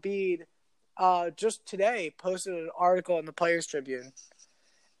Joel Embiid just today posted an article in the Players Tribune,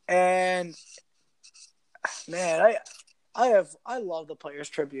 and man, I love the Players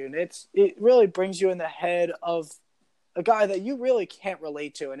Tribune. It really brings you in the head of a guy that you really can't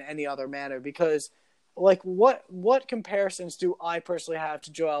relate to in any other manner because, like, what comparisons do I personally have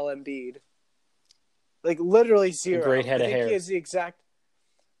to Joel Embiid? Like, literally zero. A great head I of think hair. he is the exact.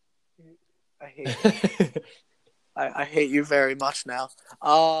 I hate you. I hate you very much now.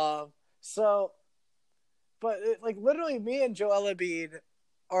 Like, literally, me and Joel Embiid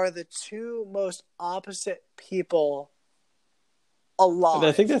are the two most opposite people alive.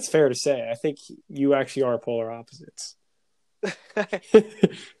 I think that's fair to say. I think you actually are polar opposites.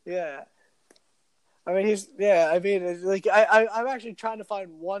 Yeah. I mean, I'm actually trying to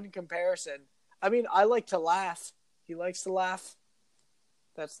find one comparison. I mean, I like to laugh. He likes to laugh.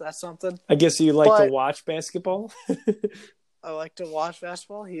 That's something. I guess you like to watch basketball. I like to watch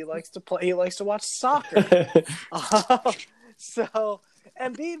basketball. He likes to play. He likes to watch soccer. So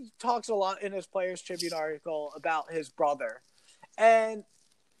Embiid talks a lot in his Players Tribune article about his brother, and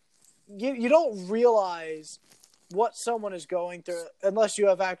you don't realize what someone is going through unless you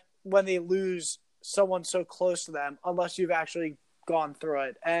have when they lose someone so close to them, unless you've actually gone through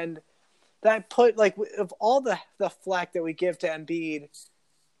it. And that of all the flack that we give to Embiid,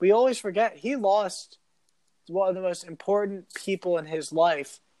 we always forget he lost one of the most important people in his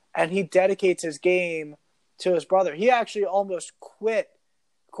life, and he dedicates his game to his brother. He actually almost quit,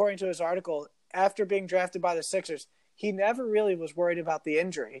 according to his article, after being drafted by the Sixers. He never really was worried about the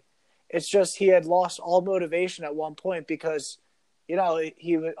injury. It's just he had lost all motivation at one point because, he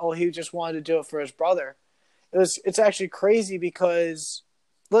just wanted to do it for his brother. It's actually crazy because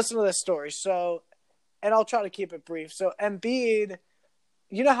listen to this story. So, and I'll try to keep it brief. So Embiid,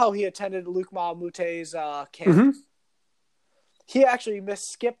 you know how he attended Luke Mamute's camp? Mm-hmm. He actually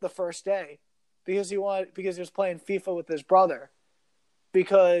skipped the first day because he was playing FIFA with his brother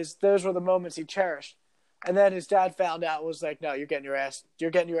because those were the moments he cherished. And then his dad found out and was like, "No, you're getting your ass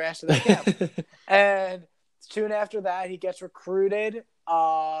to that camp." And soon after that, he gets recruited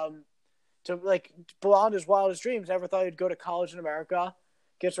to beyond his wildest dreams. Never thought he'd go to college in America.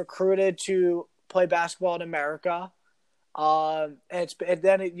 Gets recruited to play basketball in America. You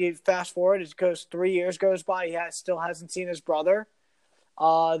fast forward. It goes 3 years goes by. He still hasn't seen his brother.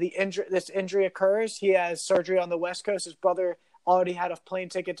 This injury occurs. He has surgery on the West Coast. His brother already had a plane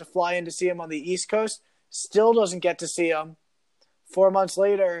ticket to fly in to see him on the East Coast. Still doesn't get to see him. 4 months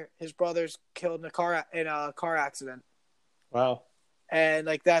later, his brother's killed in a car accident. Wow. And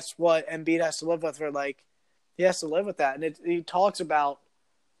that's what Embiid has to live with. He has to live with that, and he talks about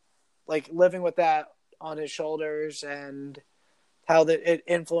living with that on his shoulders and how that it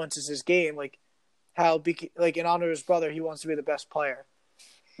influences his game. In honor of his brother, he wants to be the best player.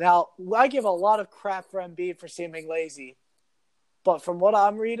 Now, I give a lot of crap for Embiid for seeming lazy, but from what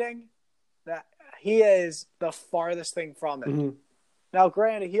I'm reading, that he is the farthest thing from it. Mm-hmm. Now,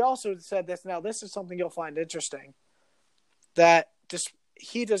 granted, he also said this. Now, this is something you'll find interesting. That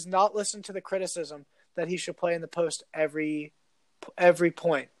he does not listen to the criticism that he should play in the post every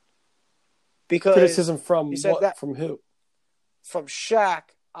point. Because criticism from he said what? From who? From Shaq.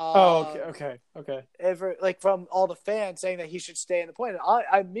 Okay. From all the fans saying that he should stay in the point.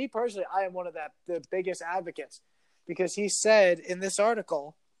 And me personally, I am one of the biggest advocates because he said in this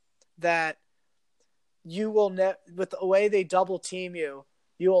article that you will with the way they double team you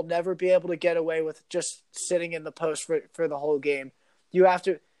will never be able to get away with just sitting in the post for the whole game. You have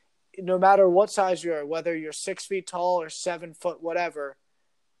to, no matter what size you are, whether you're 6 feet tall or 7 foot, whatever,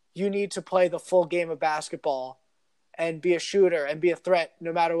 you need to play the full game of basketball and be a shooter and be a threat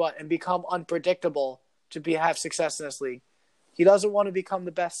no matter what and become unpredictable to have success in this league. He doesn't want to become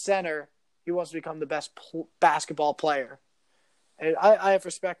the best center. He wants to become the best basketball player. And I have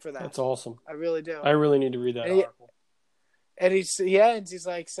respect for that. That's awesome. I really do. I really need to read that article. And he's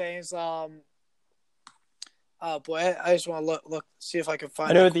saying, oh boy, I just want to look, see if I can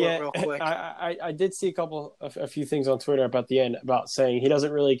find that quote real quick. I did see a few things on Twitter about the end about saying he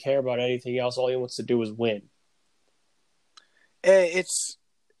doesn't really care about anything else. All he wants to do is win. It's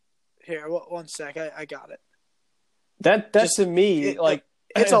here. One sec. I got it. That to me,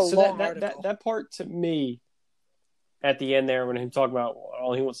 it's a long article. That part to me, at the end there, when him talking about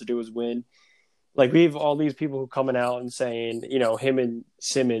all he wants to do is win, we have all these people who coming out and saying, him and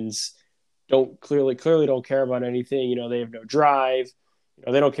Simmons clearly don't care about anything. They have no drive.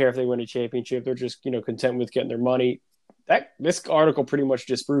 They don't care if they win a championship. They're just content with getting their money. This article pretty much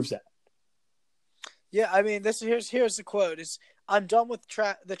disproves that. Yeah, I mean, here's the quote: "Is I'm done with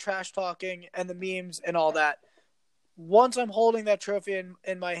the trash talking and the memes and all that. Once I'm holding that trophy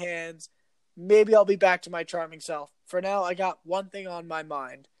in my hands, maybe I'll be back to my charming self. For now, I got one thing on my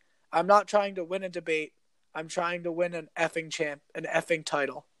mind. I'm not trying to win a debate. I'm trying to win an effing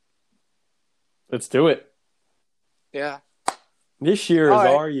title. Let's do it. Yeah. This year All is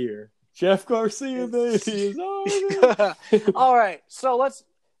right. our year. Jeff Garcia, baby, is our year. All right. So let's.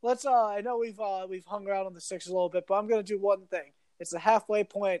 I know we've hung around on the Sixers a little bit, but I'm gonna do one thing. It's the halfway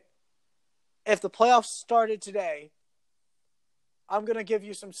point. If the playoffs started today, I'm gonna give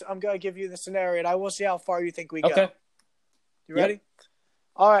you the scenario, and I will see how far you think we go. Okay. You ready? Yep.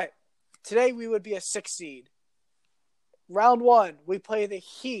 All right. Today we would be a 6 seed. Round 1, we play the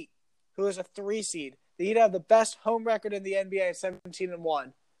Heat, who is a 3 seed. The Heat have the best home record in the NBA at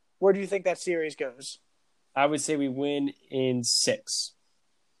 17-1. Where do you think that series goes? I would say we win in 6.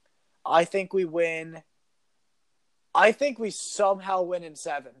 I think we win. I think we somehow win in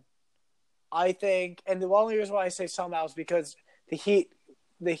 7. I think, and the only reason why I say somehow is because the Heat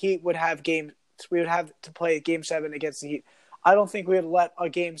would have we would have to play Game 7 against the Heat. I don't think we would let a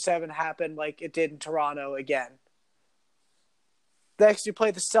Game 7 happen like it did in Toronto again. Next, you play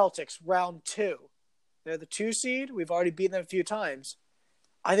the Celtics, round 2. They're the 2 seed. We've already beaten them a few times.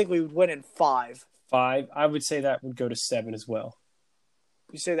 I think we would win in 5. 5. I would say that would go to 7 as well.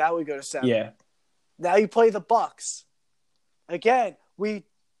 You say that would go to 7. Yeah. Now you play the Bucks. Again, we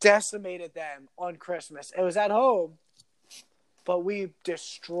decimated them on Christmas. It was at home, but we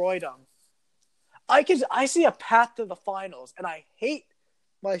destroyed them. I see a path to the finals, and I hate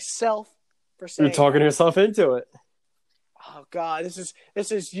myself for saying You're talking that. yourself into it. Oh God, this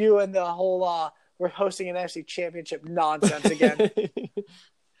is you and the whole we're hosting an NFC Championship nonsense again.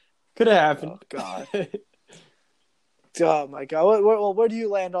 Could have happened. Oh God. Oh my God. Where do you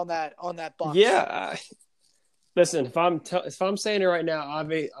land on that Bucks? Yeah. Listen, if I'm saying it right now, I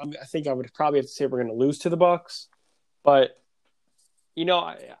think I would probably have to say we're going to lose to the Bucks, but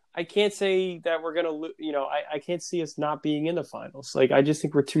I can't say that we're going to lose. I can't see us not being in the finals. Like, I just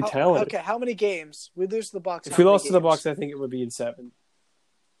think we're too talented. Okay, how many games? We lose to the Bucks. If we lost to the Bucks, I think it would be in 7.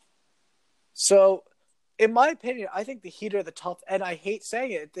 So, in my opinion, I think the Heat are the tough, and I hate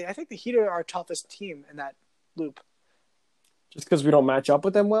saying it. I think the Heat are our toughest team in that loop. Just because we don't match up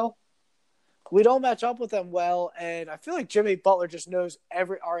with them well? We don't match up with them well, and I feel like Jimmy Butler just knows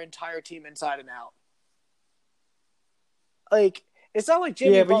our entire team inside and out. Like, it's not like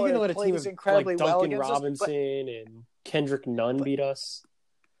Jimmy Butler you're gonna let a team of incredibly like Duncan well against Robinson us, and Kendrick Nunn beat us.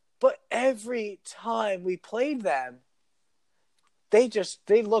 But every time we played them, they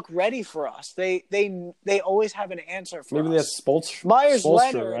look ready for us. They always have an answer for us. Maybe that's Myers Spoelstra,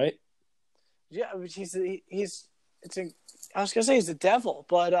 Leonard, right? Yeah, I was gonna say he's the devil,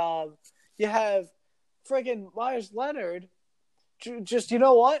 but you have friggin' Myers Leonard. Just, you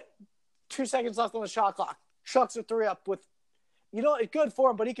know what? 2 seconds left on the shot clock. Chucks a 3 up with, it's good for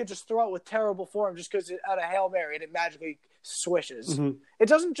him, but he could just throw it with terrible form just because out of Hail Mary and it magically swishes. Mm-hmm. It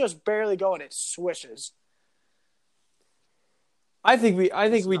doesn't just barely go and it swishes. I think we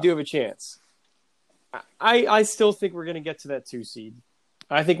do have a chance. I still think we're going to get to that 2 seed.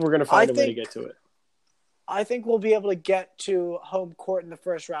 I think we're going to find a way to get to it. I think we'll be able to get to home court in the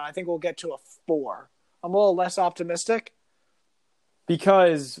first round. I think we'll get to a 4. I'm a little less optimistic.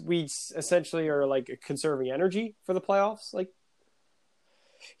 Because we essentially are like conserving energy for the playoffs, like.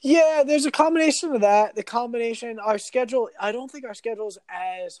 Yeah, there's a combination of that. Our schedule. I don't think our schedule is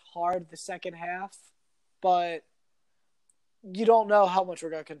as hard the second half, but you don't know how much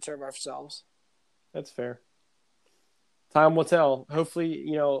we're going to conserve ourselves. That's fair. Time will tell. Hopefully,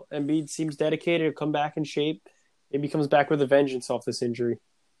 Embiid seems dedicated to come back in shape. Maybe comes back with a vengeance off this injury.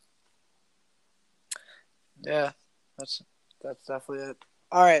 Yeah, that's definitely it.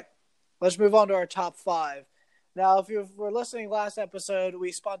 All right, let's move on to our top 5. Now, if you were listening last episode,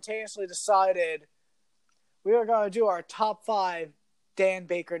 we spontaneously decided we were going to do our top 5 Dan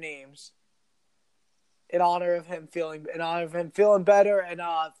Baker names in honor of him feeling better, and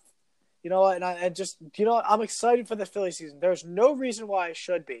you know what? I'm excited for the Philly season. There's no reason why I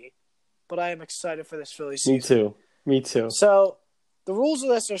should be, but I am excited for this Philly season. Me too. So the rules of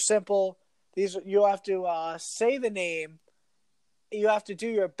this are simple. You have to say the name. You have to do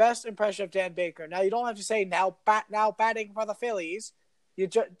your best impression of Dan Baker. Now, you don't have to say now batting for the Phillies. You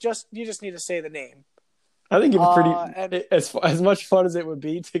just need to say the name. I think it's pretty as much fun as it would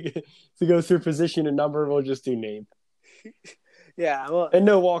be to go through position and number. We'll just do name. Yeah, well, and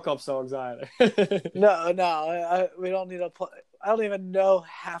no walk-up songs either. No, we don't need to play. I don't even know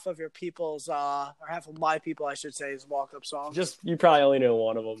half of your people's or half of my people, I should say, is walk-up songs. You probably only know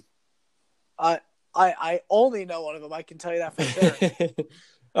one of them. I only know one of them. I can tell you that for sure.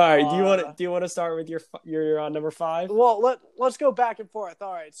 All right. Do you want to start with your number five? Well, let's go back and forth.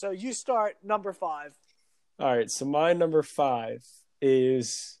 All right, so you start number 5. All right. So my number five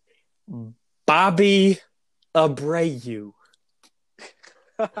is Bobby Abreu.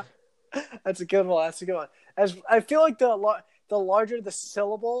 That's a good one. That's a good one. As I feel like the larger the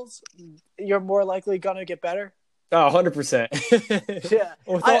syllables, you're more likely gonna get better. Oh, 100%. Yeah,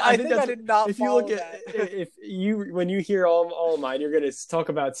 I think I did not if you follow look at that. if you when you hear all of mine, you're gonna talk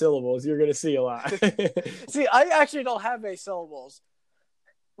about syllables. You're gonna see a lot. See, I actually don't have any syllables.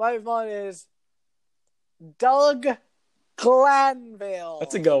 My one is Doug Glanville.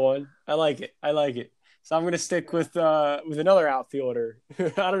 That's a good one. I like it. So I'm gonna stick with another outfielder. I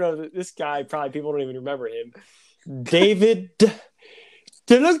don't know. This guy probably people don't even remember him. David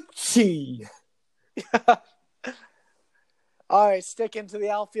Delucci. All right, sticking to the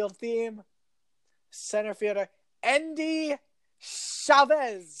outfield theme. Center fielder Andy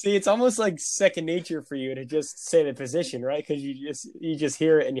Chavez. See, it's almost like second nature for you to just say the position, right? Because you just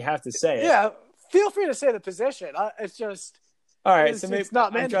hear it and you have to say it. Yeah, feel free to say the position. It's just all right. So maybe it's not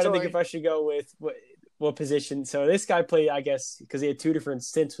I'm mandatory. trying to think if I should go with what position. So this guy played, I guess, because he had 2 different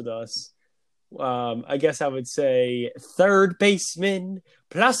stints with us. I guess I would say third baseman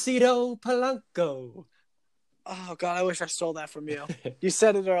Placido Polanco. Oh God, I wish I stole that from you. You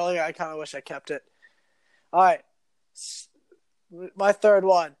said it earlier. I kind of wish I kept it. All right, my third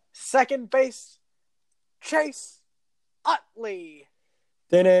one. Second base, Chase Utley.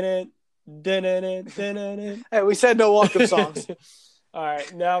 Hey, Hey, we said no welcome songs. All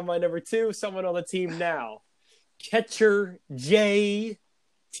right, now my number 2, someone on the team now. Catcher J.T.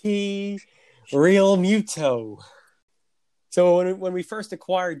 Realmuto. So when we first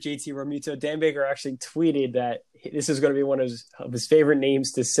acquired JT Realmuto, Dan Baker actually tweeted that this is going to be one of his favorite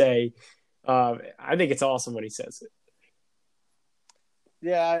names to say. I think it's awesome when he says it.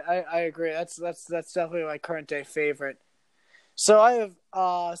 Yeah, I agree. That's definitely my current day favorite. So I have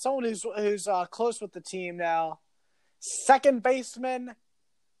someone who's close with the team now. Second baseman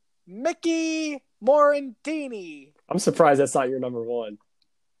Mickey Morandini. I'm surprised that's not your number 1.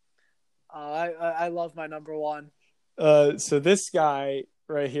 I love my number 1. So this guy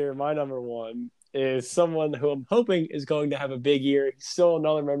right here, my number 1, is someone who I'm hoping is going to have a big year. He's still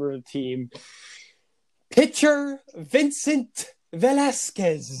another member of the team. Pitcher Vincent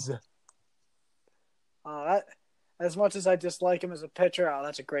Velasquez. As much as I dislike him as a pitcher,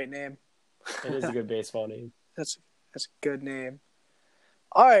 that's a great name. It is a good baseball name. That's a good name.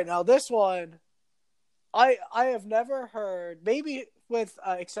 All right, now this one, I have never heard, maybe with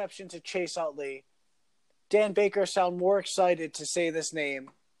exception to Chase Utley, Dan Baker sound more excited to say this name.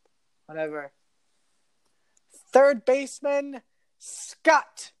 Whatever. Third baseman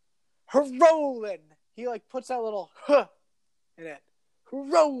Scott Herolin. He puts that little huh in it.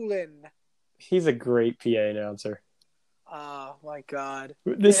 Herolin. He's a great PA announcer. Oh my God.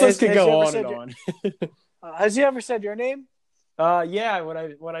 This list could go on and on. Has he ever said your name? Yeah,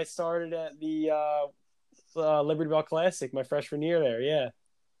 when I started at the Liberty Bell Classic my freshman year there, yeah.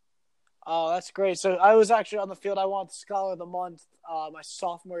 Oh, that's great. So I was actually on the field. I won Scholar of the Month my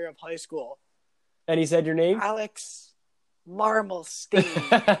sophomore year of high school. And he said your name? Alex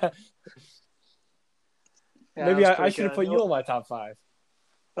Marmelstein. Yeah, maybe I should have put you on my top 5.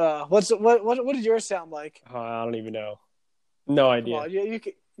 What did yours sound like? I don't even know. No idea. Come on,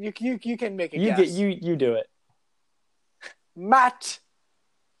 you can make a guess. You do it. Matt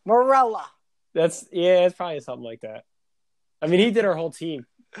Morella. It's probably something like that. I mean, he did our whole team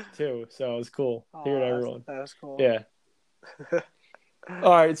too, so it was cool hearing everyone. That was cool. Yeah.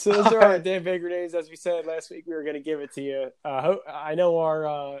 All right, so those are our Dan Baker names. As we said last week, we were going to give it to you. I know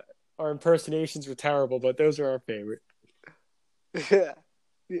our impersonations were terrible, but those are our favorite. Yeah.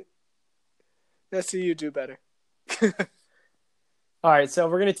 Let's see you do better. All right, so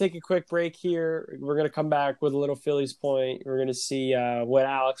we're going to take a quick break here. We're going to come back with a little Phillies point. We're going to see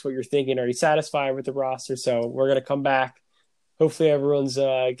what you're thinking. Are you satisfied with the roster? So we're going to come back. Hopefully everyone's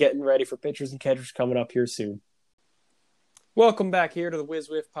getting ready for pitchers and catchers coming up here soon. Welcome back here to the Whiz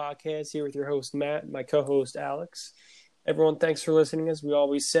Whiff Podcast, here with your host, Matt, and my co-host, Alex. Everyone, thanks for listening. As we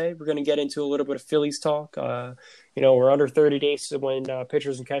always say, we're going to get into a little bit of Phillies talk. We're under 30 days to when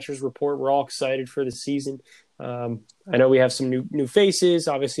pitchers and catchers report. We're all excited for the season. I know we have some new faces.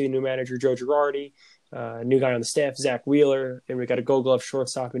 Obviously, the new manager, Joe Girardi. New guy on the staff, Zach Wheeler. And we got a Gold Glove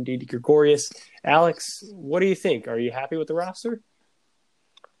shortstop in Didi Gregorius. Alex, what do you think? Are you happy with the roster?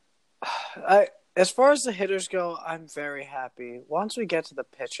 As far as the hitters go, I'm very happy. Once we get to the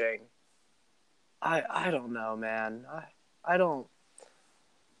pitching, I don't know, man. I don't.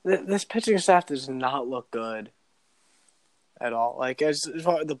 This pitching staff does not look good. at all. Like as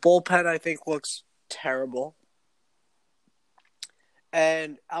far, the bullpen, I think looks terrible.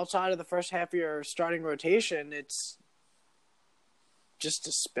 And outside of the first half of your starting rotation, it's just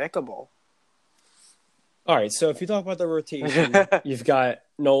despicable. All right, so if you talk about the rotation, you've got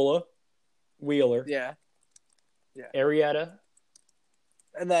Nola, Wheeler, Yeah. Arrieta,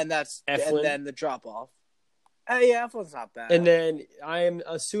 And then Eflin. and then the drop off. Yeah, Eflin's not bad. And then I am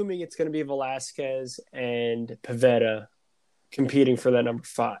assuming it's going to be Velasquez and Pivetta competing for that number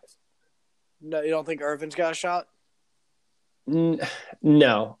 5. No, you don't think Irvin's got a shot?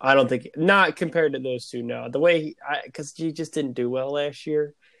 No, I don't think. Not compared to those two. No, the way because he just didn't do well last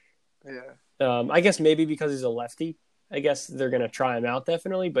year. Yeah. I guess maybe because he's a lefty. I guess they're going to try him out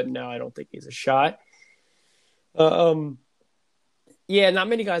definitely, but no, I don't think he's a shot. Yeah, not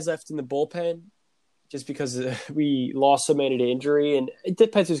many guys left in the bullpen just because we lost so many to injury, and it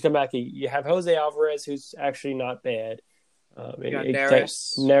depends who's come back. You have Jose Alvarez, who's actually not bad. You got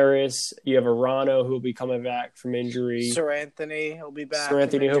Neris. You have Arano, who will be coming back from injury. Sir Anthony, he'll be back. Sir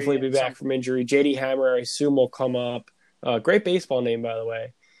Anthony, hopefully, be back from injury. JD Hammer, I assume, will come up. Great baseball name, by the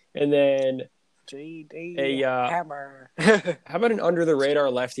way. And then JD Hammer. How about an under-the-radar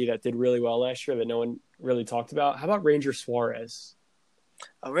lefty that did really well last year that no one really talked about? How about Ranger Suarez?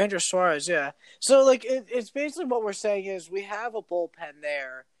 Ranger Suarez, yeah. So, like, it's basically what we're saying is we have a bullpen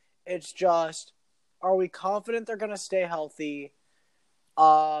there. It's just, are we confident they're going to stay healthy?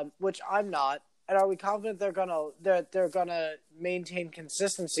 Which I'm not. And are we confident they're gonna maintain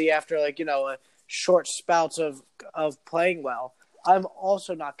consistency after, like, you know, a short spouts of playing well? I'm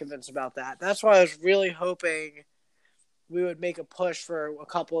also not convinced about that. That's why I was really hoping we would make a push for a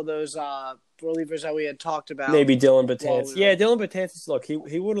couple of those relievers that we had talked about. Maybe Dylan Betances. Yeah, Dylan Betances. Look, he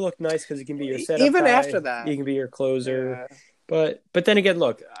would have looked nice because he can be your setup even guy. After that. He can be your closer. Yeah. But then again,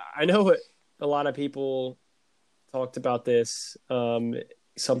 look, I know what a lot of people talked about this.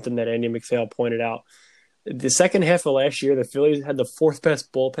 Something that Andy McPhail pointed out. The second half of last year, the Phillies had the 4th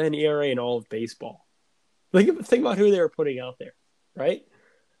best bullpen ERA in all of baseball. Think about who they were putting out there, right?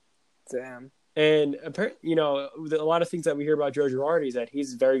 Damn. And you know, a lot of things that we hear about Joe Girardi is that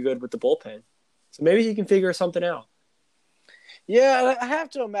he's very good with the bullpen. So maybe he can figure something out. Yeah, I have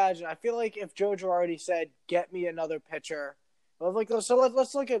to imagine. I feel like if Joe Girardi said, "Get me another pitcher,"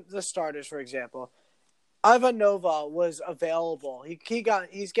 let's look at the starters for example. Ivan Nova was available.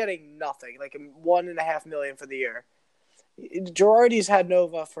 He's getting nothing, like $1.5 million for the year. Girardi's had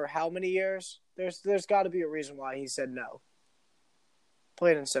Nova for how many years? There's got to be a reason why he said no.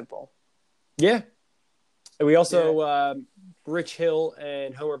 Plain and simple. Yeah. And we also, Rich Hill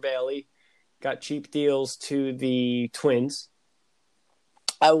and Homer Bailey got cheap deals to the Twins.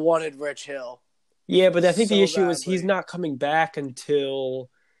 I wanted Rich Hill. Yeah, but I think the issue is he's not coming back until,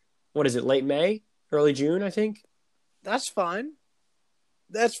 what is it, late May? Early June, I think? That's fine.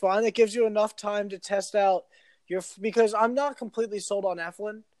 That gives you enough time to test out because I'm not completely sold on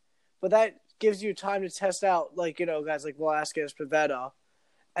Eflin, but that gives you time to test out, like, you know, guys like Velasquez, Pivetta.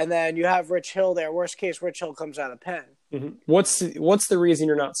 And then you have Rich Hill there. Worst case, Rich Hill comes out of pen. Mm-hmm. What's the reason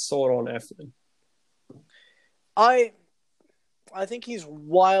you're not sold on Eflin? I think he's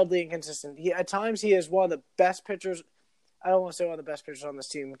wildly inconsistent. At times he is one of the best pitchers. I don't want to say one of the best pitchers on this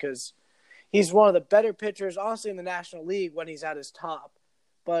team because he's one of the better pitchers, honestly, in the National League when he's at his top.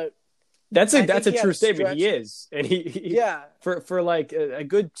 But that's a true statement. He is, and he for like a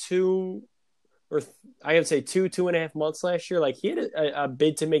good 2 or I would say 2.5 months last year. Like he had a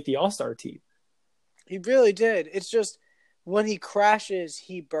bid to make the All-Star team. He really did. It's just when he crashes,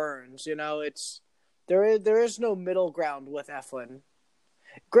 he burns. You know, there is no middle ground with Eflin.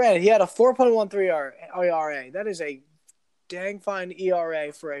 Granted, he had a 4.13 ERA. That is a dang fine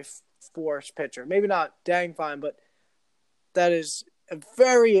ERA for a force pitcher. Maybe not dang fine, but that is a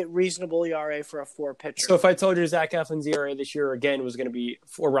very reasonable ERA for a 4 pitcher. So if I told you Zach Eflin's ERA this year again was going to be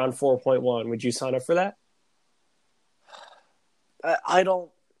around 4.1, would you sign up for that? I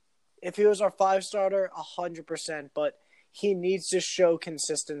don't. If he was our 5 starter, 100%. But he needs to show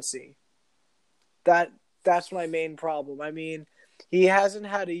consistency. That's my main problem. I mean, he hasn't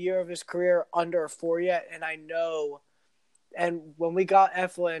had a year of his career under a 4 yet, and I know. And when we got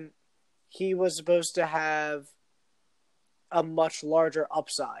Eflin, he was supposed to have a much larger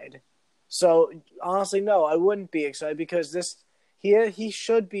upside. So honestly, no, I wouldn't be excited because he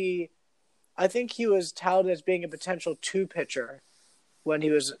should be. I think he was touted as being a potential 2 pitcher when he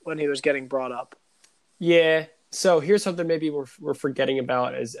was getting brought up. Yeah. So here's something maybe we're forgetting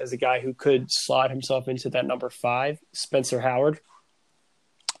about as a guy who could slot himself into that number 5, Spencer Howard.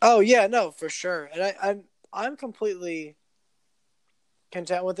 Oh yeah, no, for sure, and I'm completely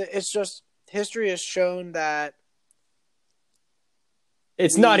content with it. It's just history has shown that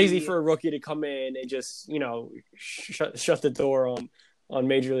it's not easy for a rookie to come in and just, shut the door on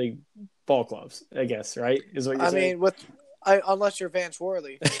Major League ball clubs, I guess, right? Is what you're saying? Unless you're Vance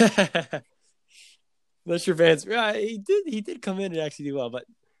Worley. Unless you're Vance. Yeah, he did come in and actually do well, but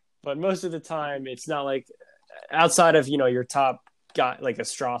most of the time it's not like outside of, your top guy like a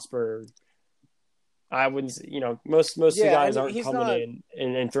Strasburg. I wouldn't, most of the guys aren't coming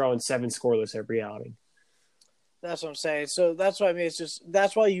in and throwing 7 scoreless every outing. That's what I'm saying. So that's what I mean. It's just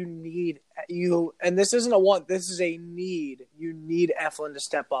that's why you need and this isn't a want. This is a need. You need Eflin to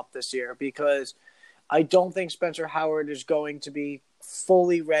step up this year because I don't think Spencer Howard is going to be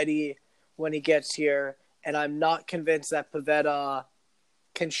fully ready when he gets here, and I'm not convinced that Pivetta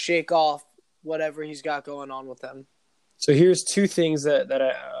can shake off whatever he's got going on with him. So here's 2 things a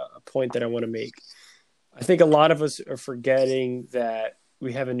point that I want to make. I think a lot of us are forgetting that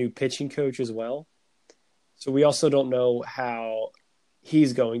we have a new pitching coach as well. So we also don't know how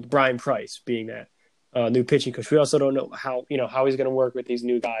he's going. Brian Price being that new pitching coach. We also don't know how he's going to work with these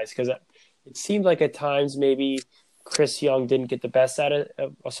new guys because it seemed like at times maybe Chris Young didn't get the best out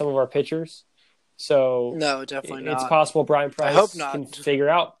of some of our pitchers. So no, definitely not. It's possible Brian Price I hope not. Can figure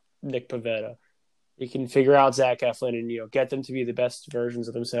out Nick Pivetta. He can figure out Zach Eflin and get them to be the best versions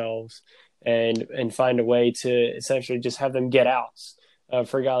of themselves and find a way to essentially just have them get outs.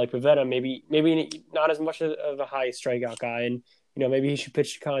 For a guy like Pivetta, maybe not as much of a high strikeout guy, and maybe he should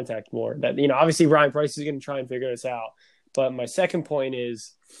pitch to contact more. That obviously Brian Price is going to try and figure this out. But my second point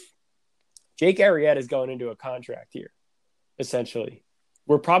is Jake Arrieta is going into a contract here. Essentially,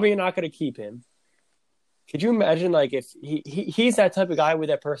 we're probably not going to keep him. Could you imagine if he's that type of guy with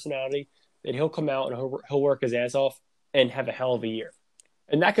that personality that he'll come out and he'll work his ass off and have a hell of a year,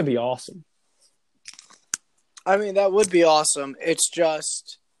 and that could be awesome. I mean, that would be awesome. It's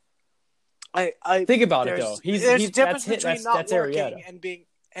just, I think about it though. There's a difference between not working Arrieta.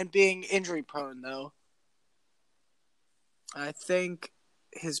 and being injury prone, though. I think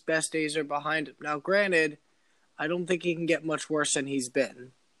his best days are behind him. Now, granted, I don't think he can get much worse than he's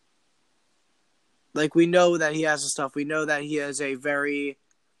been. We know that he has the stuff. We know that he is a very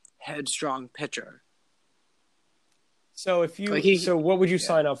headstrong pitcher. So what would you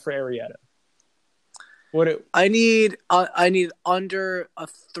sign up for Arrieta? I need under a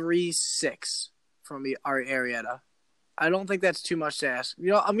 3.6 from our Arrieta. I don't think that's too much to ask.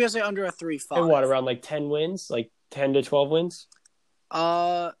 I'm gonna say under a 3.5. And what, around 10 wins, 10 to 12 wins?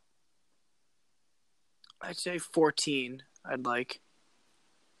 I'd say 14. I'd like.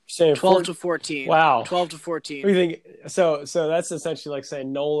 Saying 12 to 14. Wow. 12 to 14. What do you think? So that's essentially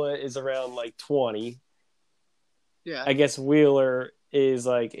saying Nola is around 20. Yeah. I guess Wheeler is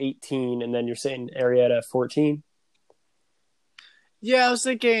 18, and then you're saying Arrieta 14? Yeah, I was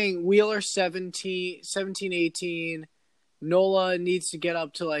thinking Wheeler 17, 18. Nola needs to get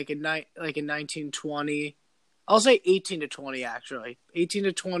up to a 19, 20. I'll say 18 to 20 actually. 18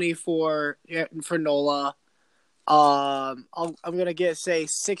 to 20 for Nola. I'm gonna say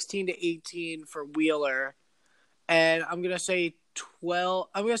 16 to 18 for Wheeler, and I'm gonna say 12.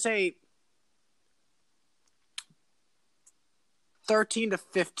 I'm gonna say 13 to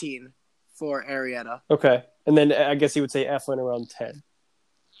 15 for Arrieta. Okay, and then I guess he would say Eflin around 10.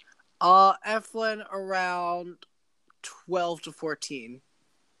 Eflin around 12 to 14.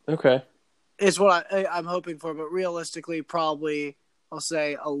 Okay, is what I'm hoping for, but realistically, probably I'll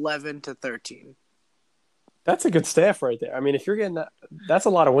say 11 to 13. That's a good staff right there. I mean, if you're getting that, that's a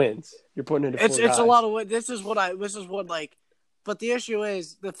lot of wins. You're putting into 4 guys. It's a lot of wins. But the issue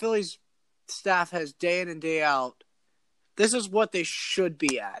is the Phillies staff has day in and day out. This is what they should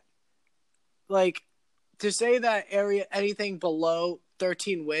be at. To say that anything below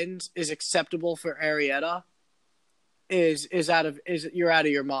 13 wins is acceptable for Arrieta you're out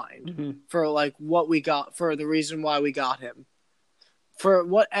of your mind for what we got, for the reason why we got him. For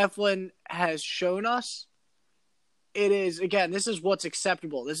what Eflin has shown us, it is, again, this is what's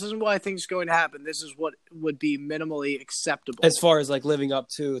acceptable. This isn't what I think is going to happen. This is what would be minimally acceptable. As far as living up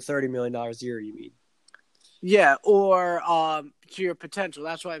to $30 million a year, you mean? Yeah, or to your potential.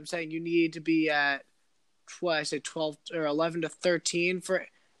 That's why I'm saying you need to be at 12 or 11 to 13 for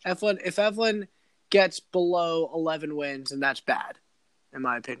Eflin. If Eflin gets below 11 wins, then that's bad, in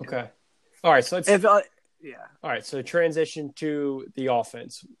my opinion. Okay. All right, so let's All right, so transition to the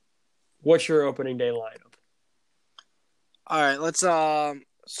offense. What's your opening day lineup? All right, let's so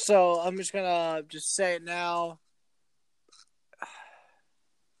I'm just gonna say it now.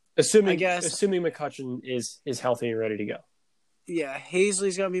 Assuming McCutchen is healthy and ready to go. Yeah,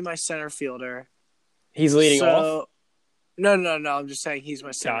 Hazley's gonna be my center fielder. He's leading off? No. I'm just saying he's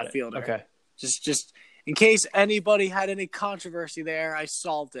my center fielder. Okay. Just In case anybody had any controversy there, I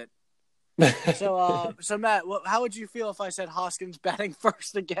solved it. So Matt, how would you feel if I said Hoskins batting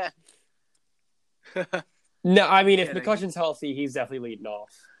first again? No, I mean, if Kidding. McCutcheon's healthy, he's definitely leading off.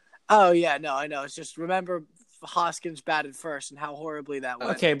 Oh yeah, no, I know. It's just remember Hoskins batted first and how horribly that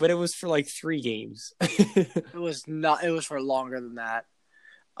went. Okay, but it was for like 3 games. It was not. It was for longer than that.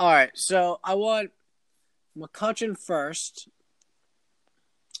 All right, so I want McCutcheon first,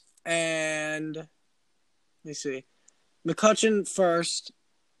 and let me see, McCutcheon first.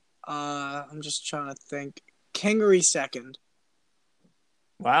 I'm just trying to think. Kingery second.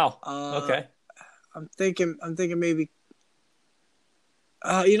 Wow. Okay. I'm thinking maybe.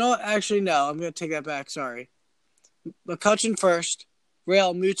 You know what? Actually, no. I'm gonna take that back. Sorry. McCutcheon first.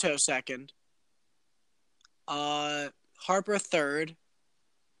 Real Muto second. Harper third.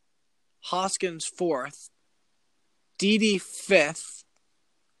 Hoskins fourth. Didi fifth.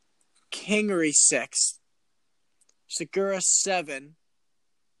 Kingery sixth. Segura 7.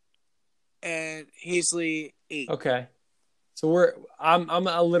 And Hazley 8. Okay. So I'm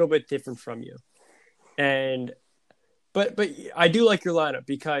a little bit different from you. But I do like your lineup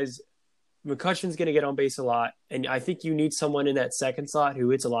because McCutcheon's going to get on base a lot, and I think you need someone in that second slot who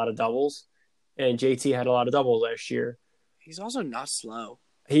hits a lot of doubles. And JT had a lot of doubles last year. He's also not slow.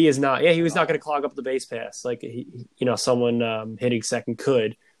 He is not. Yeah, he was not going to clog up the base pass like someone hitting second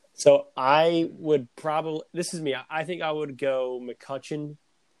could. So I would probably. This is me. I think I would go McCutcheon,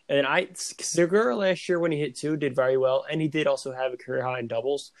 and Segura last year when he hit 2 did very well, and he did also have a career high in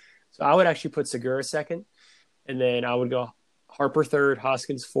doubles. So I would actually put Segura second, and then I would go Harper third,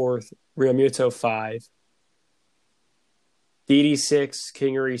 Hoskins fourth, Realmuto 5, Didi 6,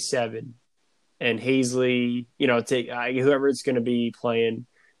 Kingery 7, and Hazley. Take whoever it's going to be playing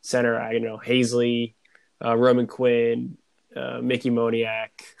center. Hazley, Roman Quinn, Mickey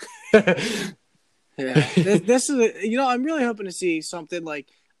Moniak. Yeah, this is I'm really hoping to see something like.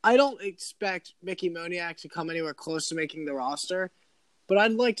 I don't expect Mickey Moniak to come anywhere close to making the roster, but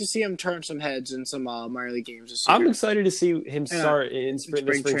I'd like to see him turn some heads in some minor league games this year. I'm excited to see him start in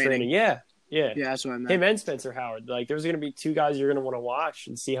spring training. Yeah, that's what I meant. Him and Spencer Howard. Like, there's going to be 2 guys you're going to want to watch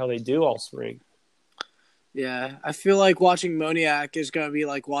and see how they do all spring. Yeah, I feel like watching Moniak is going to be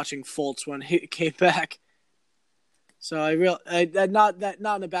like watching Fultz when he came back. So not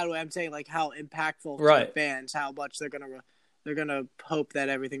in a bad way. I'm saying like how impactful to fans, how much they're gonna hope that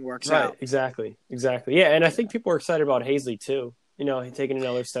everything works out. Right, exactly. Yeah, and I think people are excited about Hazley too. Taking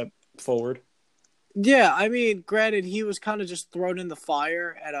another step forward. Yeah, I mean, granted, he was kind of just thrown in the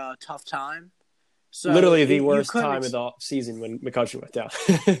fire at a tough time. So literally the worst time of the season when McCutcheon went down.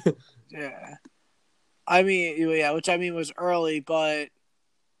 Yeah. I mean, which was early, but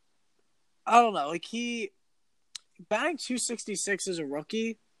I don't know. Like, he batting 266 as a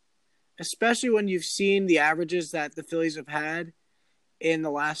rookie, especially when you've seen the averages that the Phillies have had in the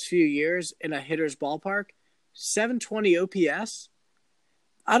last few years in a hitter's ballpark, 720 OPS.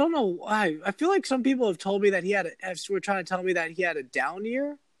 I don't know why. I feel like some people have told me that were trying to tell me that he had a down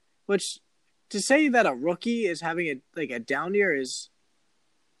year, which to say that a rookie is having a down year is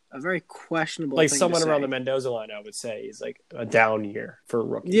a very questionable like thing someone to around say. the Mendoza line, I would say, is like a down year for a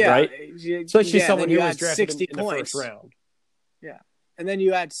rookie, Yeah, right? Especially someone who was drafted 60 in the first round. Yeah, and then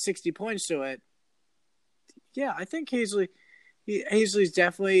you add 60 points to it. Yeah, I think Hazley's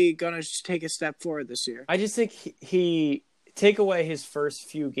definitely going to take a step forward this year. I just think he take away his first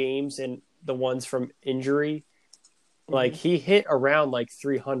few games and the ones from injury, like he hit around like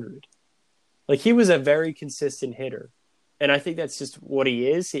 300. Like, he was a very consistent hitter. And I think that's just what he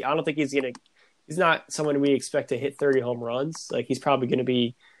is. I don't think he's not someone we expect to hit 30 home runs. Like, he's probably going to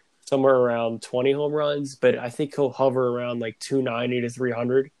be somewhere around 20 home runs, but I think he'll hover around like 290 to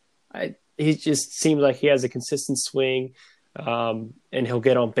 300. He just seems like he has a consistent swing, and he'll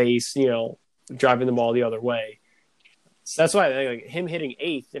get on base, driving the ball the other way. So that's why I think, like, him hitting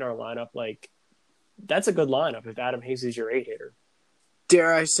 8th in our lineup, like, that's a good lineup if Adam Hayes is your 8 hitter.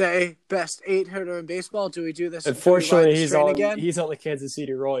 Dare I say, best 8 hitter in baseball? Do we do this? Unfortunately, he's on the Kansas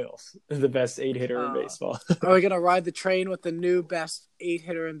City Royals, the best 8 hitter in baseball. Are we going to ride the train with the new best 8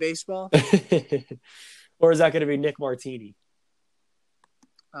 hitter in baseball? Or is that going to be Nick Martini?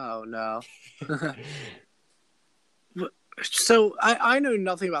 Oh, no. So I know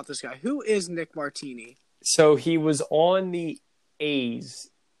nothing about this guy. Who is Nick Martini? So he was on the A's,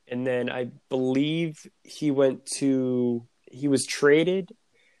 and then I believe he was traded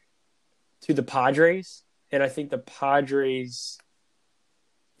to the Padres, and I think the Padres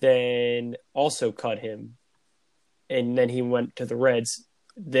then also cut him, and then he went to the Reds.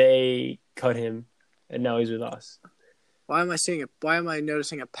 They cut him, and now he's with us. Why am I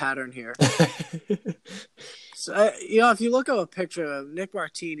noticing a pattern here? So, if you look at a picture of Nick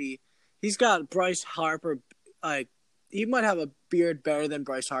Martini, he's got Bryce Harper. Like, he might have a beard better than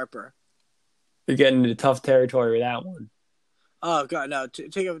Bryce Harper. You're getting into tough territory with that one. Oh God, no!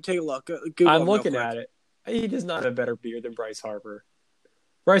 Take a look. Google I'm him looking real at quick. it. He does not have a better beard than Bryce Harper.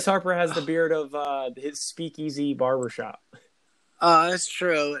 Bryce Harper has the beard of his speakeasy barbershop. That's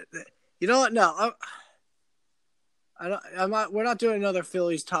true. You know what? No, I don't. I'm not. We're not doing another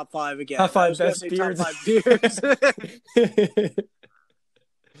Phillies top 5 again. Top I 5 was gonna best say beards. top 5 beards.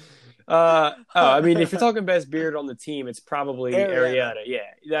 I mean, if you're talking best beard on the team, it's probably Arrieta.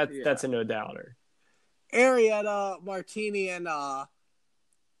 Arrieta. Yeah, that's a no doubter. Arrieta, Martini, and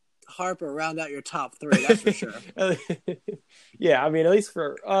Harper round out your top 3. That's for sure. Yeah, I mean, at least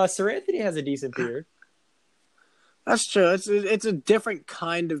for Sir Anthony has a decent beard. That's true. It's a different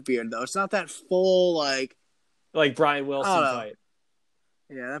kind of beard though. It's not that full like Brian Wilson type.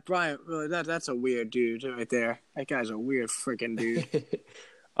 Yeah, that Brian. That's a weird dude right there. That guy's a weird freaking dude.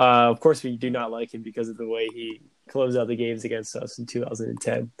 Of course, we do not like him because of the way he closed out the games against us in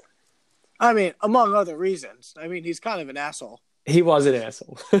 2010. I mean, among other reasons. I mean, he's kind of an asshole. He was an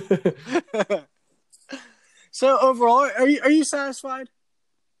asshole. So overall, are you satisfied?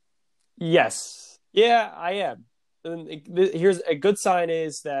 Yes. Yeah, I am. And here's a good sign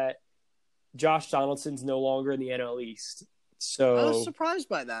is that Josh Donaldson's no longer in the NL East. So I was surprised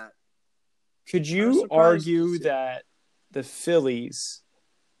by that. Could you argue that the Phillies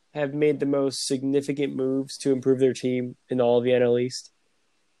have made the most significant moves to improve their team in all of the NL East?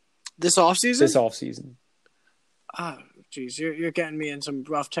 This offseason? This offseason. Oh, geez, you're getting me in some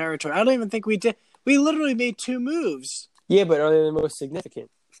rough territory. I don't even think we did. We literally made 2 moves. Yeah, but are they the most significant?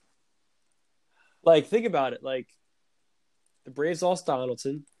 Like, think about it. Like, the Braves lost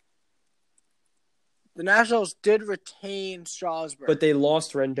Donaldson. The Nationals did retain Strasburg. But they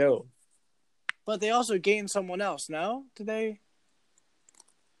lost Rendon. But they also gained someone else, no? Did they?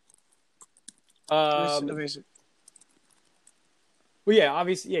 Well, yeah,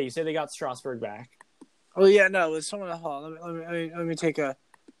 obviously, yeah, you say they got Strasburg back. Oh, yeah, no, it's someone else. Let me take a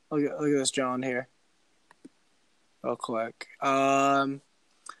look at this John here. Real quick. You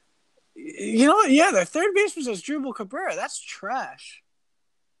know what? Yeah, their third baseman is Drupal Cabrera. That's trash.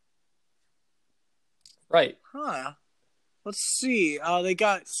 Right. Huh. Let's see. They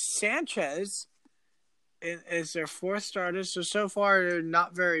got Sanchez as their 4th starter. So far,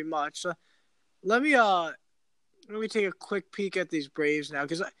 not very much. So let me take a quick peek at these Braves now.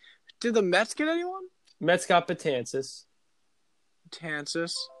 Because did the Mets get anyone? Mets got Betances.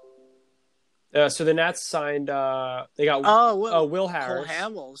 So the Nats signed. They got. Will Harris. Cole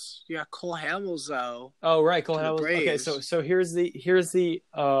Hamels. Yeah, Cole Hamels though. Oh right, Cole Hamels. Okay, so here's the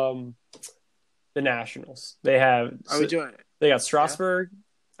Nationals. They have. Are we doing it? They got Strasburg,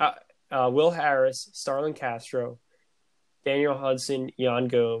 Will Harris, Starlin Castro, Daniel Hudson, Yan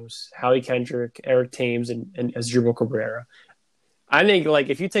Gomes, Howie Kendrick, Eric Thames, and Asdrubal Cabrera. I think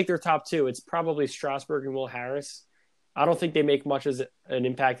if you take their top 2, it's probably Strasburg and Will Harris. I don't think they make much as an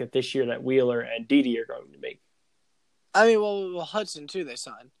impact at this year that Wheeler and Didi are going to make. I mean, well Hudson too. They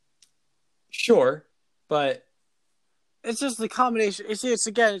signed. Sure, but it's just the combination. It's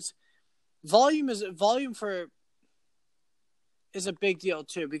volume is a big deal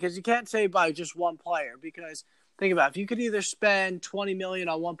too, because you can't say by just one player. Because think about it, if you could either spend $20 million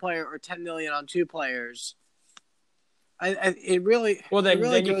on one player or $10 million on 2 players. It really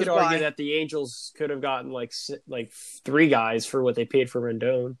then you could argue that the Angels could have gotten like 3 guys for what they paid for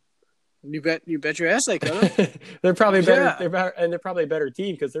Rendon. You bet your ass they could have. They're probably better. Yeah. They're better, and they're probably a better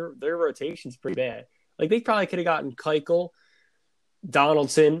team because their rotation's pretty bad. Like they probably could have gotten Keuchel,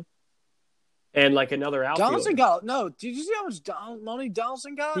 Donaldson, and like another outfielder. Donaldson got no. Did you see how much money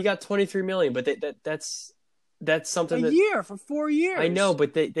Donaldson got? He got $23 million, but that's something year for 4 years. I know,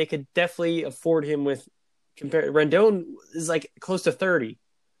 but they could definitely afford him with. Rendon is like close to 30.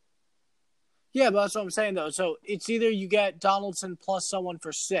 Yeah, but that's what I'm saying though. So it's either you get Donaldson plus someone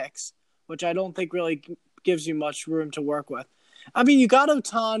for 6, which I don't think really gives you much room to work with. I mean, you got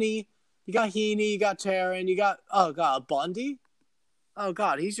Ohtani, you got Heaney, you got Taryn, you got Bundy. Oh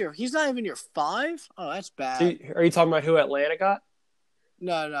God, he's not even your 5. Oh, that's bad. So are you talking about who Atlanta got?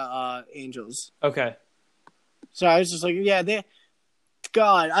 No, Angels. Okay. So I was just like, yeah,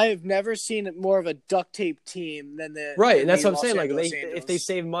 God, I have never seen more of a duct tape team than the right, and that's what I'm saying. Like if they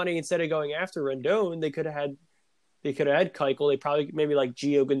save money instead of going after Rendon, they could have had Keuchel. They probably maybe like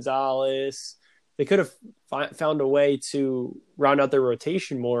Gio Gonzalez. They could have found a way to round out their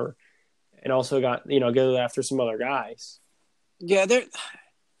rotation more, and also go after some other guys. Yeah,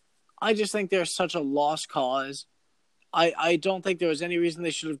 I just think they're such a lost cause. I don't think there was any reason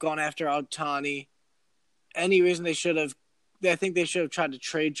they should have gone after Ohtani. Any reason they should have. I think they should have tried to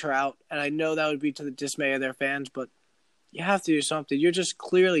trade Trout, and I know that would be to the dismay of their fans, but you have to do something. You're just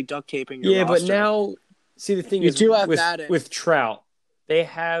clearly duct taping your roster. But now, see, the thing You is, do have that with Trout,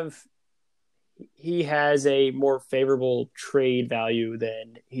 he has a more favorable trade value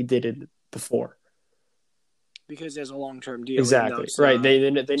than he did before. Because there's a long-term deal. Exactly. Right. They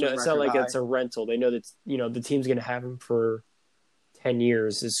know it's not like high. it's a rental. They know that, the team's going to have him for 10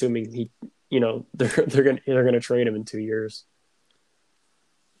 years, assuming he, they're going to trade him in 2 years.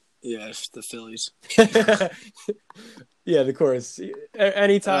 Yes, the Phillies. Yeah, of course.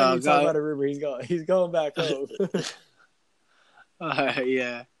 Anytime you talk about a rumor, he's going back home.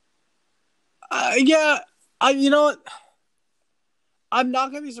 Yeah. Yeah. You know what? I'm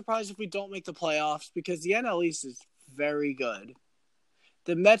not going to be surprised if we don't make the playoffs because the NL East is very good.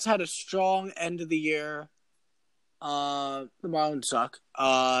 The Mets had a strong end of the year. The Marlins suck.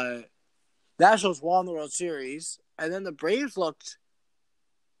 Nationals won the World Series, and then the Braves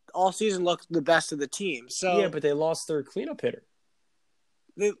all season looked the best of the team. So yeah, but they lost their cleanup hitter.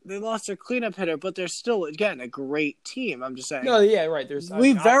 They lost their cleanup hitter, but they're still, again, a great team. I'm just saying. No, yeah, right. They still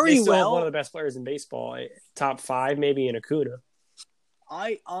have one of the best players in baseball. Top 5, maybe, in Acuna.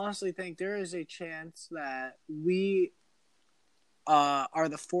 I honestly think there is a chance that we are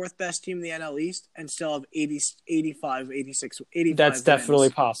the 4th best team in the NL East and still have 85 That's definitely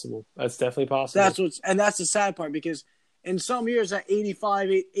wins. Possible. That's definitely possible. That's the sad part because in some years that 85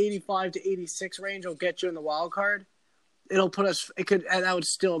 to 86 range will get you in the wild card. It'll put us. That would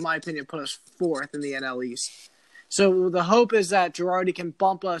still, in my opinion, put us 4th in the NL East. So the hope is that Girardi can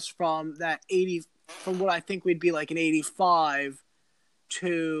bump us from that 80, from what I think we'd be like an 85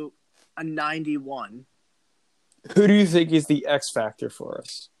 to a 91. Who do you think is the X factor for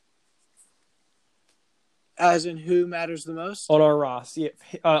us? As in, who matters the most on our roster,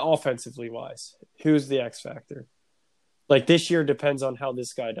 offensively wise? Who's the X factor? Like this year depends on how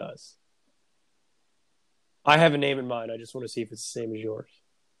this guy does. I have a name in mind. I just want to see if it's the same as yours.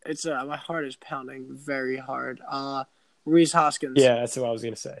 It's my heart is pounding very hard. Rhys Hoskins. Yeah, that's what I was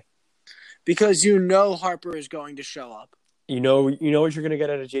going to say. Because Harper is going to show up. You know what you're going to get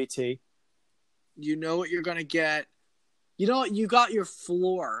out of JT. You know what you're going to get. You know what? You got your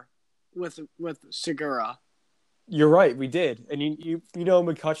floor with Segura. You're right. We did. And you know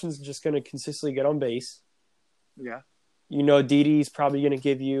McCutcheon's just going to consistently get on base. Yeah. Didi's probably going to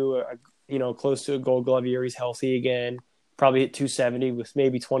give you close to a Gold Glove year. He's healthy again. Probably hit 270 with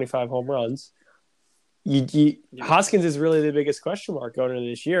maybe 25 home runs. Hoskins is really the biggest question mark going into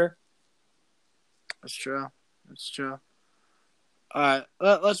this year. That's true. All right,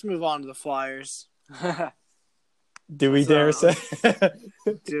 let's move on to the Flyers. Do we dare say?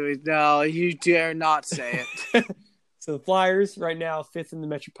 No, you dare not say it. So the Flyers right now 5th in the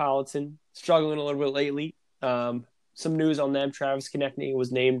Metropolitan, struggling a little bit lately. Some news on them. Travis Konechny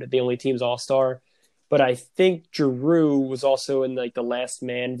was named the only team's All-Star. But I think Giroux was also in the last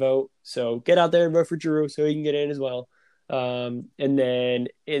man vote. So get out there and vote for Giroux so he can get in as well. And then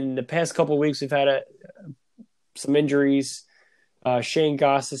in the past couple of weeks, we've had some injuries. Shane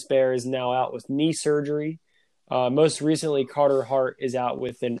Gostisbehere is now out with knee surgery. Most recently, Carter Hart is out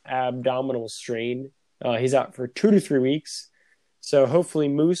with an abdominal strain. He's out for 2 to 3 weeks. So hopefully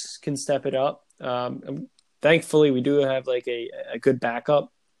Moose can step it up. Thankfully, we do have a good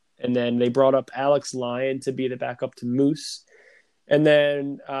backup. And then they brought up Alex Lyon to be the backup to Moose. And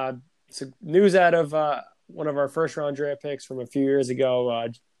then news out of one of our first-round draft picks from a few years ago,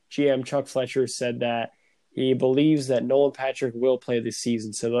 GM Chuck Fletcher said that he believes that Nolan Patrick will play this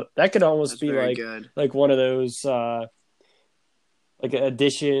season. So that could almost be like one of those like an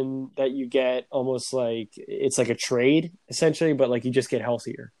addition that you get almost like it's like a trade essentially, but you just get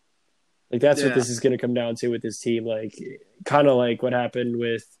healthier. That's what this is going to come down to with this team. Kind of like what happened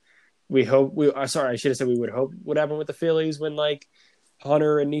with I should have said we would hope would happen with the Phillies when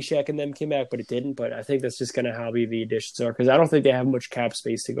Hunter and Neshek and them came back, but it didn't. But I think that's just going to how the additions are because I don't think they have much cap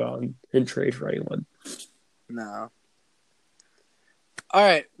space to go out and trade for anyone. No. All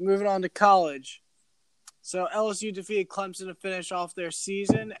right, moving on to college. So LSU defeated Clemson to finish off their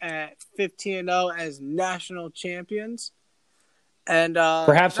season at 15-0 as national champions, and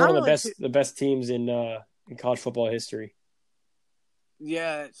perhaps one of the best teams in college football history.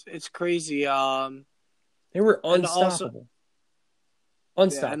 Yeah, it's crazy. They were unstoppable.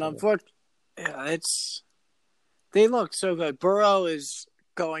 Unstoppable. Yeah, and unfortunately, they look so good. Burrow is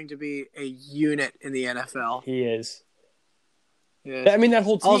going to be a unit in the NFL. He is. Yeah. I mean, that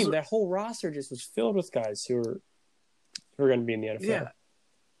whole team, that whole roster just was filled with guys who are going to be in the NFL. Yeah.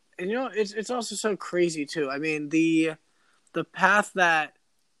 And it's also so crazy too. I mean, the path that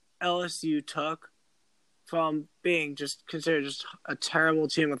LSU took from being just considered just a terrible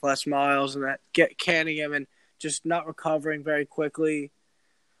team with Les Miles and that canning him and just not recovering very quickly.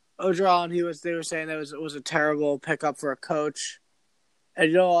 Orgeron, they were saying that it was a terrible pickup for a coach.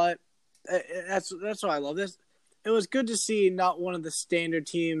 And you know what? That's what I love. It was good to see not one of the standard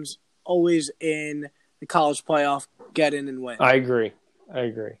teams always in the college playoff get in and win. I agree.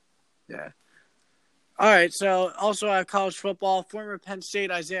 Yeah. All right, so also at college football, former Penn State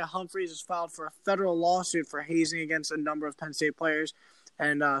Isaiah Humphries has filed for a federal lawsuit for hazing against a number of Penn State players,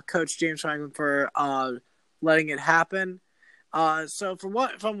 and Coach James Franklin for letting it happen. So from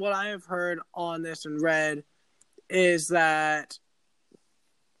what I have heard on this and read, is that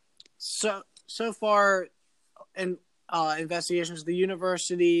so far in investigations, the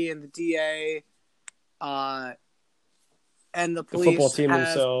university and the DA, and the police, the football team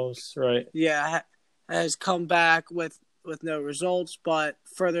themselves, right? Yeah. Has come back with no results, but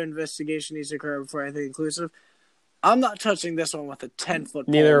further investigation needs to occur before anything conclusive. I'm not touching this one with a 10-foot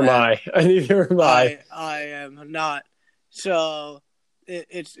pole. Neither am I. Neither am I. I am not. So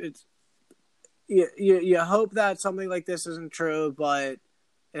it's you hope that something like this isn't true, but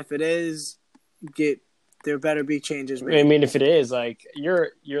if it is, there better be changes made. I mean, if it is, like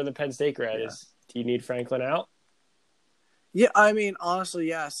you're the Penn State grad, do you need Franklin out? Yeah, I mean, honestly,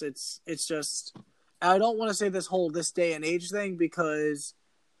 yes. It's just. I don't want to say this day and age thing, because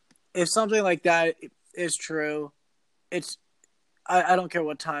if something like that is true, I don't care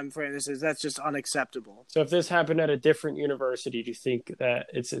what time frame this is. That's just unacceptable. So if this happened at a different university, do you think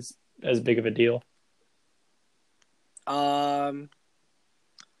that it's as big of a deal? I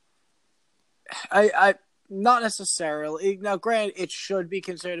not necessarily. Now, granted, it should be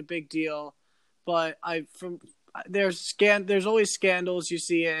considered a big deal, but there's always scandals you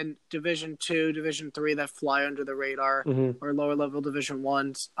see in Division II, Division III that fly under the radar, or lower level Division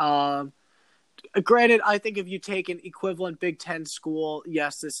I's. Granted, I think if you take an equivalent Big Ten school,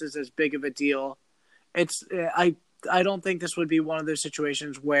 yes, this is as big of a deal. I don't think this would be one of those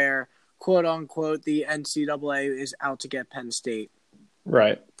situations where, quote unquote, the NCAA is out to get Penn State.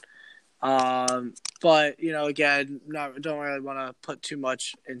 Right. But again, don't really want to put too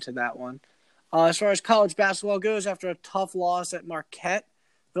much into that one. As far as college basketball goes, after a tough loss at Marquette,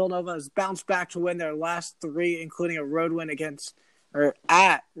 Villanova has bounced back to win their last three, including a road win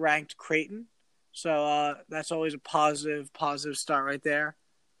at ranked Creighton. So that's always a positive start right there.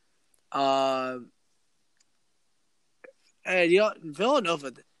 And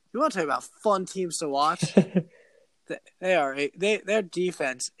Villanova, you want to talk about fun teams to watch? Their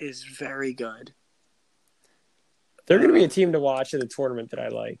defense is very good. They're going to be a team to watch in the tournament that I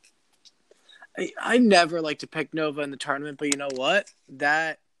like. I never like to pick Nova in the tournament, but you know what?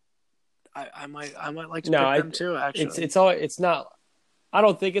 That I might like to pick them too. Actually, it's not. I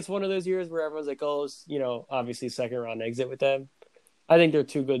don't think it's one of those years where everyone's like, oh, obviously second round exit with them. I think they're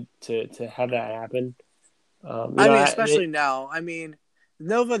too good to have that happen. Especially now. I mean,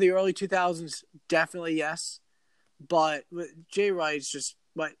 Nova, the early 2000s, definitely yes, but Jay Wright's just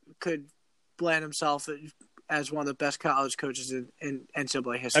could land himself as one of the best college coaches in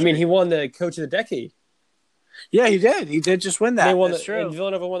NCAA history. I mean, he won the Coach of the Decade. Yeah, he did. He did just win that. That's true. And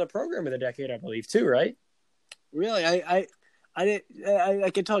Villanova won the Program of the Decade, I believe, too, right? Really? I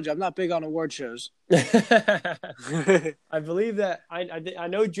like I told you, I'm not big on award shows. I believe that I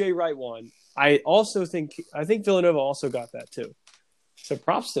know Jay Wright won. I think Villanova also got that too. So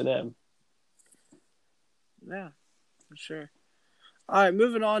props to them. Yeah, for sure. All right,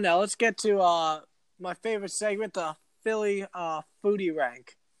 moving on now. Let's get to my favorite segment, the Philly foodie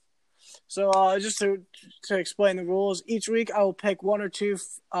rank. So just to explain the rules, each week I will pick one or two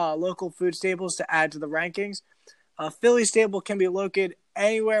local food staples to add to the rankings. A Philly staple can be located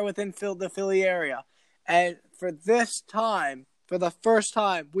anywhere within the Philly area. And for this time, for the first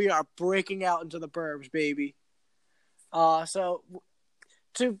time, we are breaking out into the burbs, baby. So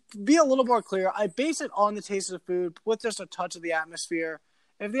to be a little more clear, I base it on the taste of the food with just a touch of the atmosphere.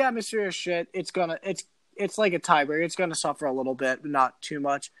 If the atmosphere is shit, it's like a tiebreaker. It's gonna suffer a little bit, but not too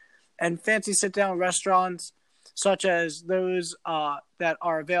much. And fancy sit-down restaurants, such as those that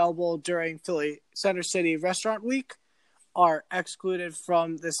are available during Philly Center City Restaurant Week, are excluded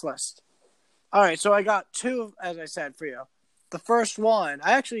from this list. All right, so I got two, as I said, for you. The first one,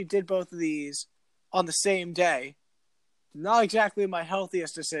 I actually did both of these on the same day. Not exactly my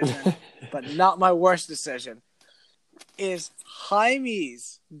healthiest decision, but not my worst decision, is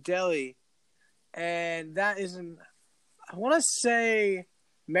Jaime's Deli. And that is I want to say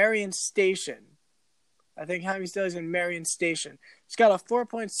Marion Station. I think Jaime's Deli is in Marion Station. It's got a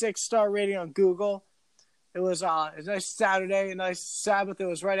 4.6 star rating on Google. It was a nice Saturday, a nice Sabbath. It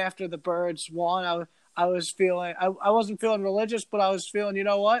was right after the Birds won. I wasn't feeling religious, but I was feeling, you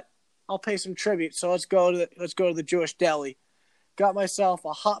know what? I'll pay some tribute. So let's go to the Jewish deli. Got myself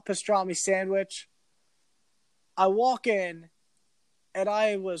a hot pastrami sandwich. I walk in, and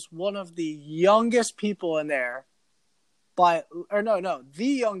I was one of the youngest people in there the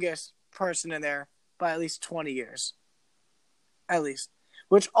youngest person in there by at least 20 years. At least.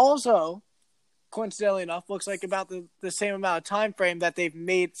 Which also, coincidentally enough, looks like about the same amount of time frame that they've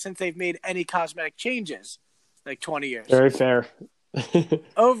made since they've made any cosmetic changes. Like 20 years. Very fair.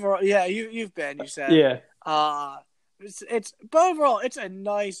 Overall, yeah, you said. Yeah. But overall, it's a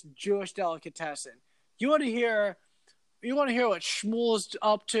nice Jewish delicatessen. You want to hear what Shmuel's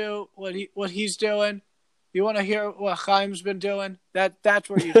up to, what he's doing? You want to hear what Chaim's been doing? That's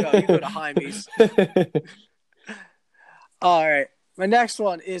where you go. You go to Jaime's. All right. My next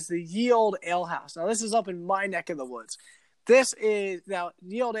one is the Ye Olde Ale House. Now, this is up in my neck of the woods. Ye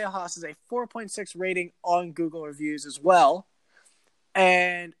Olde Ale House is a 4.6 rating on Google reviews as well.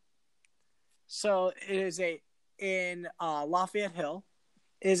 And so it is in Lafayette Hill.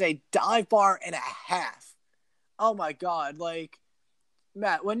 It is a dive bar and a half. Oh my God. Like,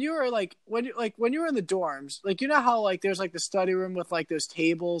 Matt, when you were in the dorms, like, you know how like there's like the study room with like those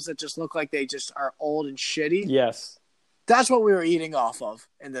tables that just look like they just are old and shitty? Yes. That's what we were eating off of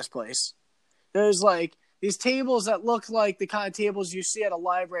in this place. There's like these tables that look like the kind of tables you see at a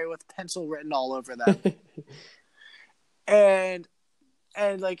library with pencil written all over them. and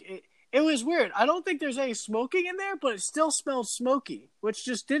like it was weird. I don't think there's any smoking in there, but it still smelled smoky, which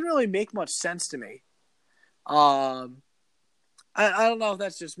just didn't really make much sense to me. I don't know if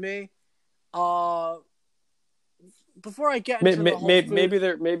that's just me. Before I get into the whole food,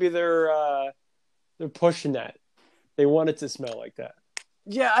 maybe they're pushing that. They want it to smell like that.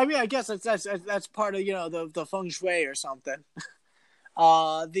 Yeah, I mean, I guess that's part of the feng shui or something.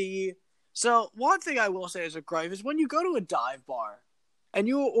 So one thing I will say as a gripe is when you go to a dive bar, and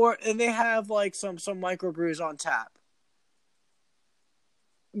they have like some microbrews on tap.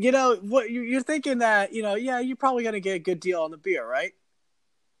 What you're thinking that you're probably gonna get a good deal on the beer, right?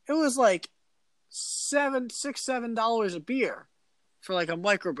 It was like $7 a beer for like a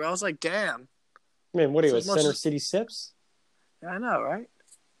microbrew. I was like, damn. Man, what are you, at Center City Sips? I know, right?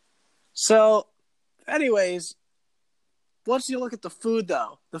 So, anyways, once you look at the food,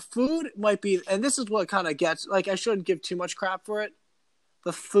 though, the food might be, and this is what kind of gets, like, I shouldn't give too much crap for it.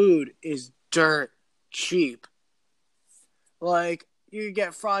 The food is dirt cheap. Like, you can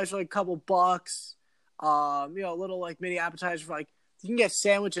get fries for like a couple bucks, a little like mini appetizer for like, you can get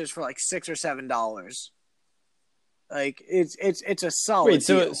sandwiches for like $6 or $7. Like it's a solid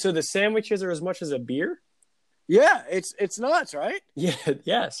deal. So the sandwiches are as much as a beer? Yeah, it's nuts, right? Yeah,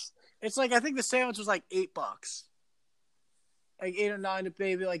 yes. It's like, I think the sandwich was like $8. Like 8 or 9,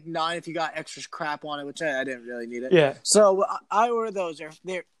 maybe like 9 if you got extra crap on it, which I didn't really need it. Yeah. So I ordered those.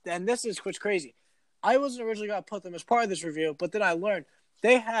 And this is what's crazy. I wasn't originally going to put them as part of this review, but then I learned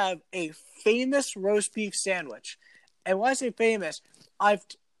they have a famous roast beef sandwich. And when I say famous,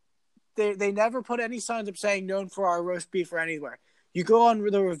 they never put any signs up saying known for our roast beef or anywhere. You go on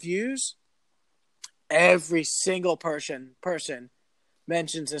the reviews, every single person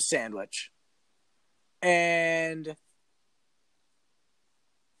mentions this sandwich. And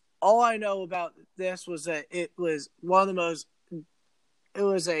all I know about this was that it was one of the most. It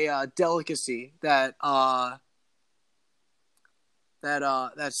was a delicacy that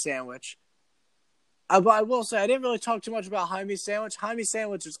sandwich. But I will say I didn't really talk too much about Jaime's sandwich. Jaime's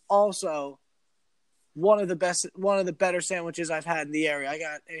sandwich is also one of the better sandwiches I've had in the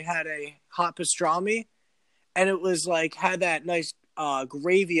area. It had a hot pastrami, and it was like had that nice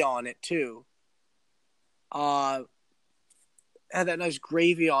gravy on it too. Had that nice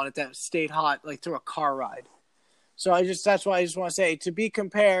gravy on it that stayed hot like through a car ride. So that's why I just want to say to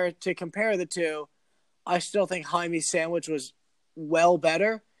compare the two, I still think Jaime's sandwich was well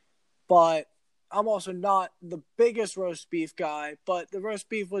better, but I'm also not the biggest roast beef guy, but the roast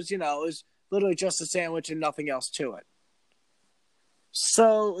beef was literally just a sandwich and nothing else to it.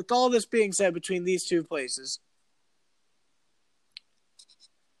 So with all this being said between these two places,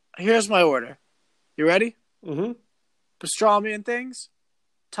 here's my order. You ready? Mm-hmm. Pastrami and things,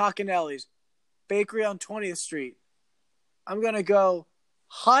 Tacanelli's, bakery on 20th Street. I'm going to go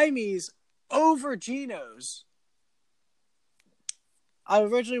Jaime's over Geno's. I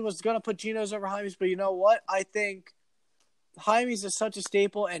originally was going to put Geno's over Jaime's, but you know what? I think Jaime's is such a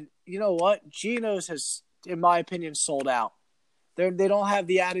staple, and you know what? Geno's has, in my opinion, sold out. They don't have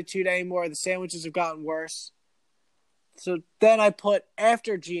the attitude anymore. The sandwiches have gotten worse. So then I put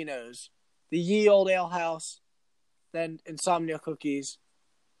after Geno's, the Ye Old Ale House, then Insomnia Cookies,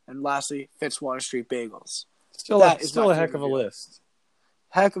 and lastly, Fitzwater Street Bagels. Still a heck of a list.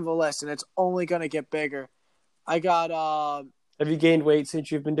 Heck of a list, and it's only going to get bigger. I got Have you gained weight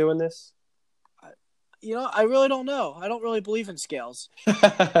since you've been doing this? I really don't know. I don't really believe in scales.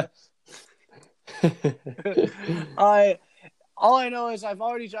 All I know is I've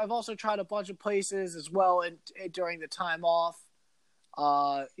also tried a bunch of places as well during the time off.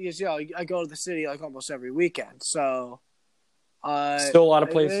 Because I go to the city like almost every weekend, so still a lot of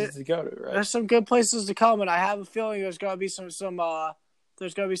places to go to, right? There's some good places to come, and I have a feeling there's gonna be some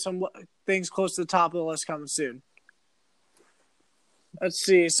things close to the top of the list coming soon. Let's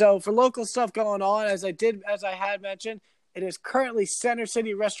see. So for local stuff going on, as I had mentioned, it is currently Center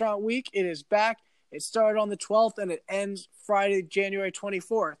City Restaurant Week. It is back. It started on the 12th and it ends Friday, January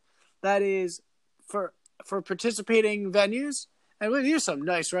 24th. That is for participating venues. And there's some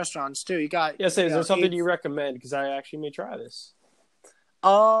nice restaurants too. You got is there something you recommend? Because I actually may try this.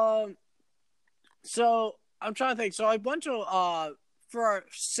 So I'm trying to think. So I went to for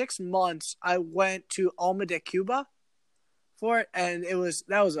 6 months. I went to Alma de Cuba for it, and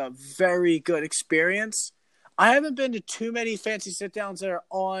that was a very good experience. I haven't been to too many fancy sit downs that are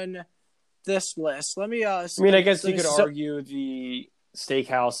on this list. Let me. I guess you could argue the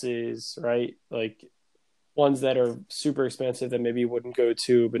steakhouses, right? Like ones that are super expensive that maybe you wouldn't go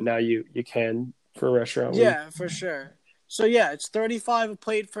to, but now you can for a restaurant. Yeah, for sure. So yeah, it's $35 a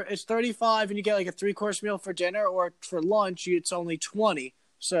plate it's $35 and you get like a 3-course meal for dinner, or for lunch it's only $20.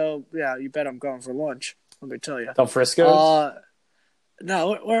 So yeah, you bet I'm going for lunch. Let me tell you. Del Frisco's?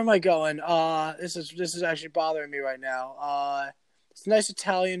 No, where am I going? This is actually bothering me right now. It's a nice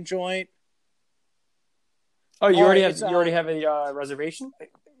Italian joint. Oh, you already have a reservation?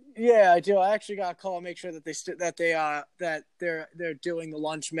 Yeah, I do. I actually got a call to make sure that they're doing the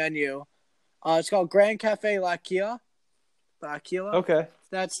lunch menu. It's called Grand Cafe La Quilla. Okay.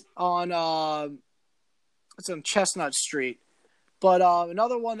 That's on it's on Chestnut Street. But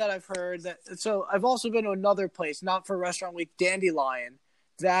another one that I've heard so I've also been to another place, not for Restaurant Week, Dandelion.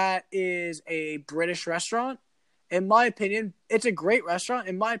 That is a British restaurant. In my opinion, it's a great restaurant.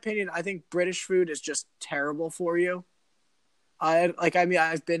 In my opinion, I think British food is just terrible for you. I've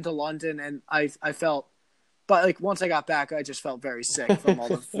been to London and I felt, but like once I got back, I just felt very sick from all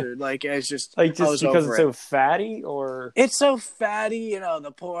the food. Like it's just because it's so fatty, or it's so fatty.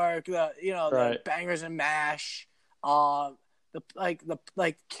 The pork, the right. bangers and mash. I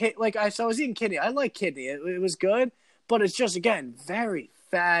was eating kidney. I like kidney. It was good, but it's just again very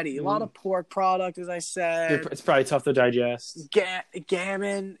fatty. A lot of pork product, as I said. It's probably tough to digest.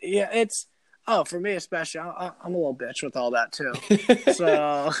 Gammon, yeah. For me especially, I'm a little bitch with all that too.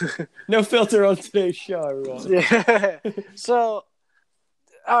 So no filter on today's show, everyone. Yeah. So,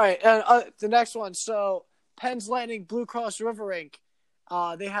 all right, the next one. So, Penn's Landing Blue Cross River Rink.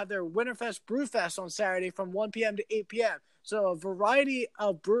 They have their Winterfest Brewfest on Saturday from 1 p.m. to 8 p.m. So a variety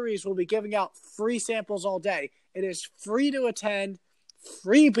of breweries will be giving out free samples all day. It is free to attend,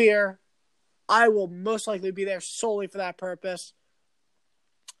 free beer. I will most likely be there solely for that purpose.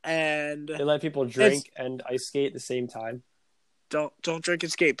 And they let people drink and ice skate at the same time. Don't drink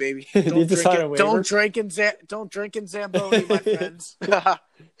and skate, baby. Don't drink and Zamboni, my friends. All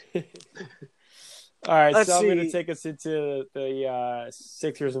right, I'm going to take us into the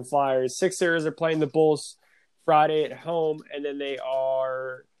Sixers and Flyers. Sixers are playing the Bulls Friday at home, and then they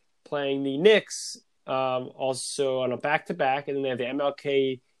are playing the Knicks also on a back-to-back, and then they have the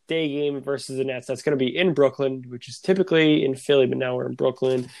MLK Day game versus the Nets. That's going to be in Brooklyn, which is typically in Philly, but now we're in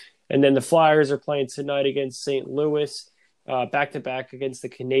Brooklyn. And then the Flyers are playing tonight against St. Louis, back-to-back against the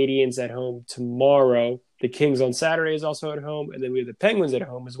Canadians at home tomorrow. The Kings on Saturday is also at home, and then we have the Penguins at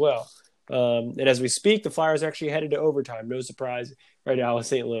home as well. And as we speak, the Flyers are actually headed to overtime. No surprise right now with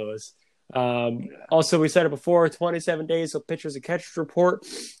St. Louis. Also, we said it before, 27 days till pitchers and catchers report.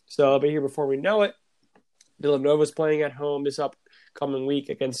 So I'll be here before we know it. Villanova's playing at home this upcoming week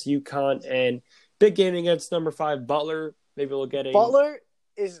against UConn, and big game against number 5 Butler. Maybe we'll get a Butler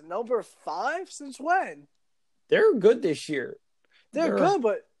is number 5 since when? They're good this year. They're good,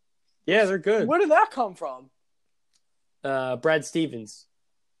 but yeah, they're good. Where did that come from? Brad Stevens.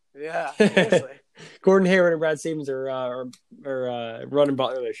 Yeah, seriously. Gordon Hayward and Brad Stevens are running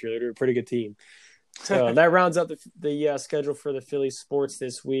Butler this year. They're a pretty good team. So that rounds up the schedule for the Philly sports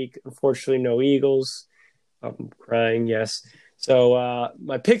this week. Unfortunately, no Eagles. I'm crying, yes. So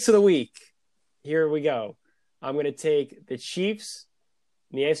my picks of the week, here we go. I'm going to take the Chiefs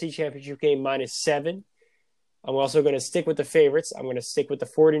in the AFC Championship game -7. I'm also going to stick with the favorites. I'm going to stick with the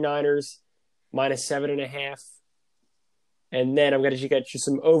 49ers -7.5. And then I'm going to get you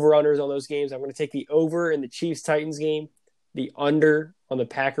some over-unders on those games. I'm going to take the over in the Chiefs-Titans game, the under on the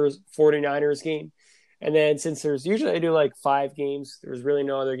Packers-49ers game. And then since there's usually I do like 5 games, there's really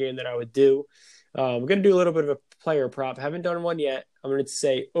no other game that I would do. I'm going to do a little bit of a player prop. Haven't done one yet. I'm going to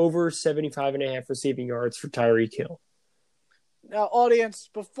say over 75.5 receiving yards for Tyreek Hill. Now, audience,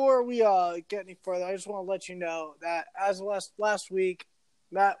 before we get any further, I just want to let you know that as last week,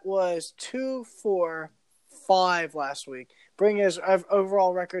 Matt was 2-4-5 last week, bringing his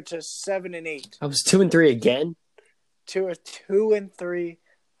overall record to 7-8. I was 2-3 again. 2-3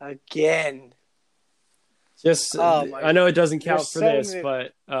 again. Just, I know it doesn't count for this,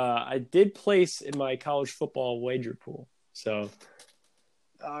 but I did place in my college football wager pool. So,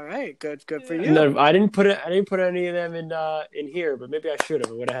 all right, good for you. No, I didn't put any of them in here, but maybe I should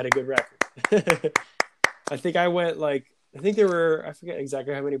have. I would have had a good record. I think I there were, I forget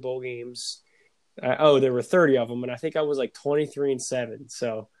exactly how many bowl games. There were 30 of them, and I think I was like 23-7.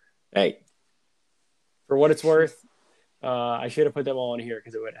 So, hey, for what it's worth, I should have put them all in here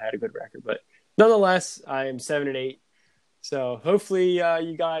because it would have had a good record, but. Nonetheless, I am 7-8. So hopefully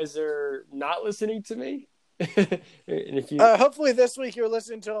you guys are not listening to me. And if you hopefully this week you're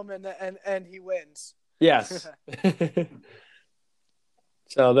listening to him and he wins. Yes.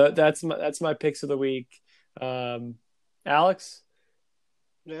 So that's my picks of the week. Alex,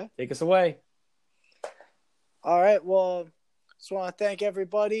 yeah, take us away. All right. Well, just want to thank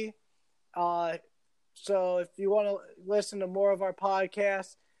everybody. So if you want to listen to more of our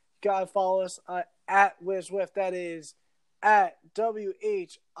podcasts, gotta follow us at WizWiff. That is at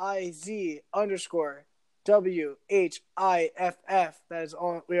WHIZ_WHIFF. That is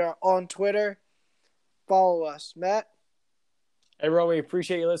on. We are on Twitter. Follow us, Matt. Hey, Ro, we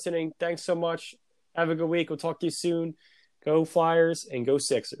appreciate you listening. Thanks so much. Have a good week. We'll talk to you soon. Go Flyers and go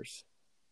Sixers.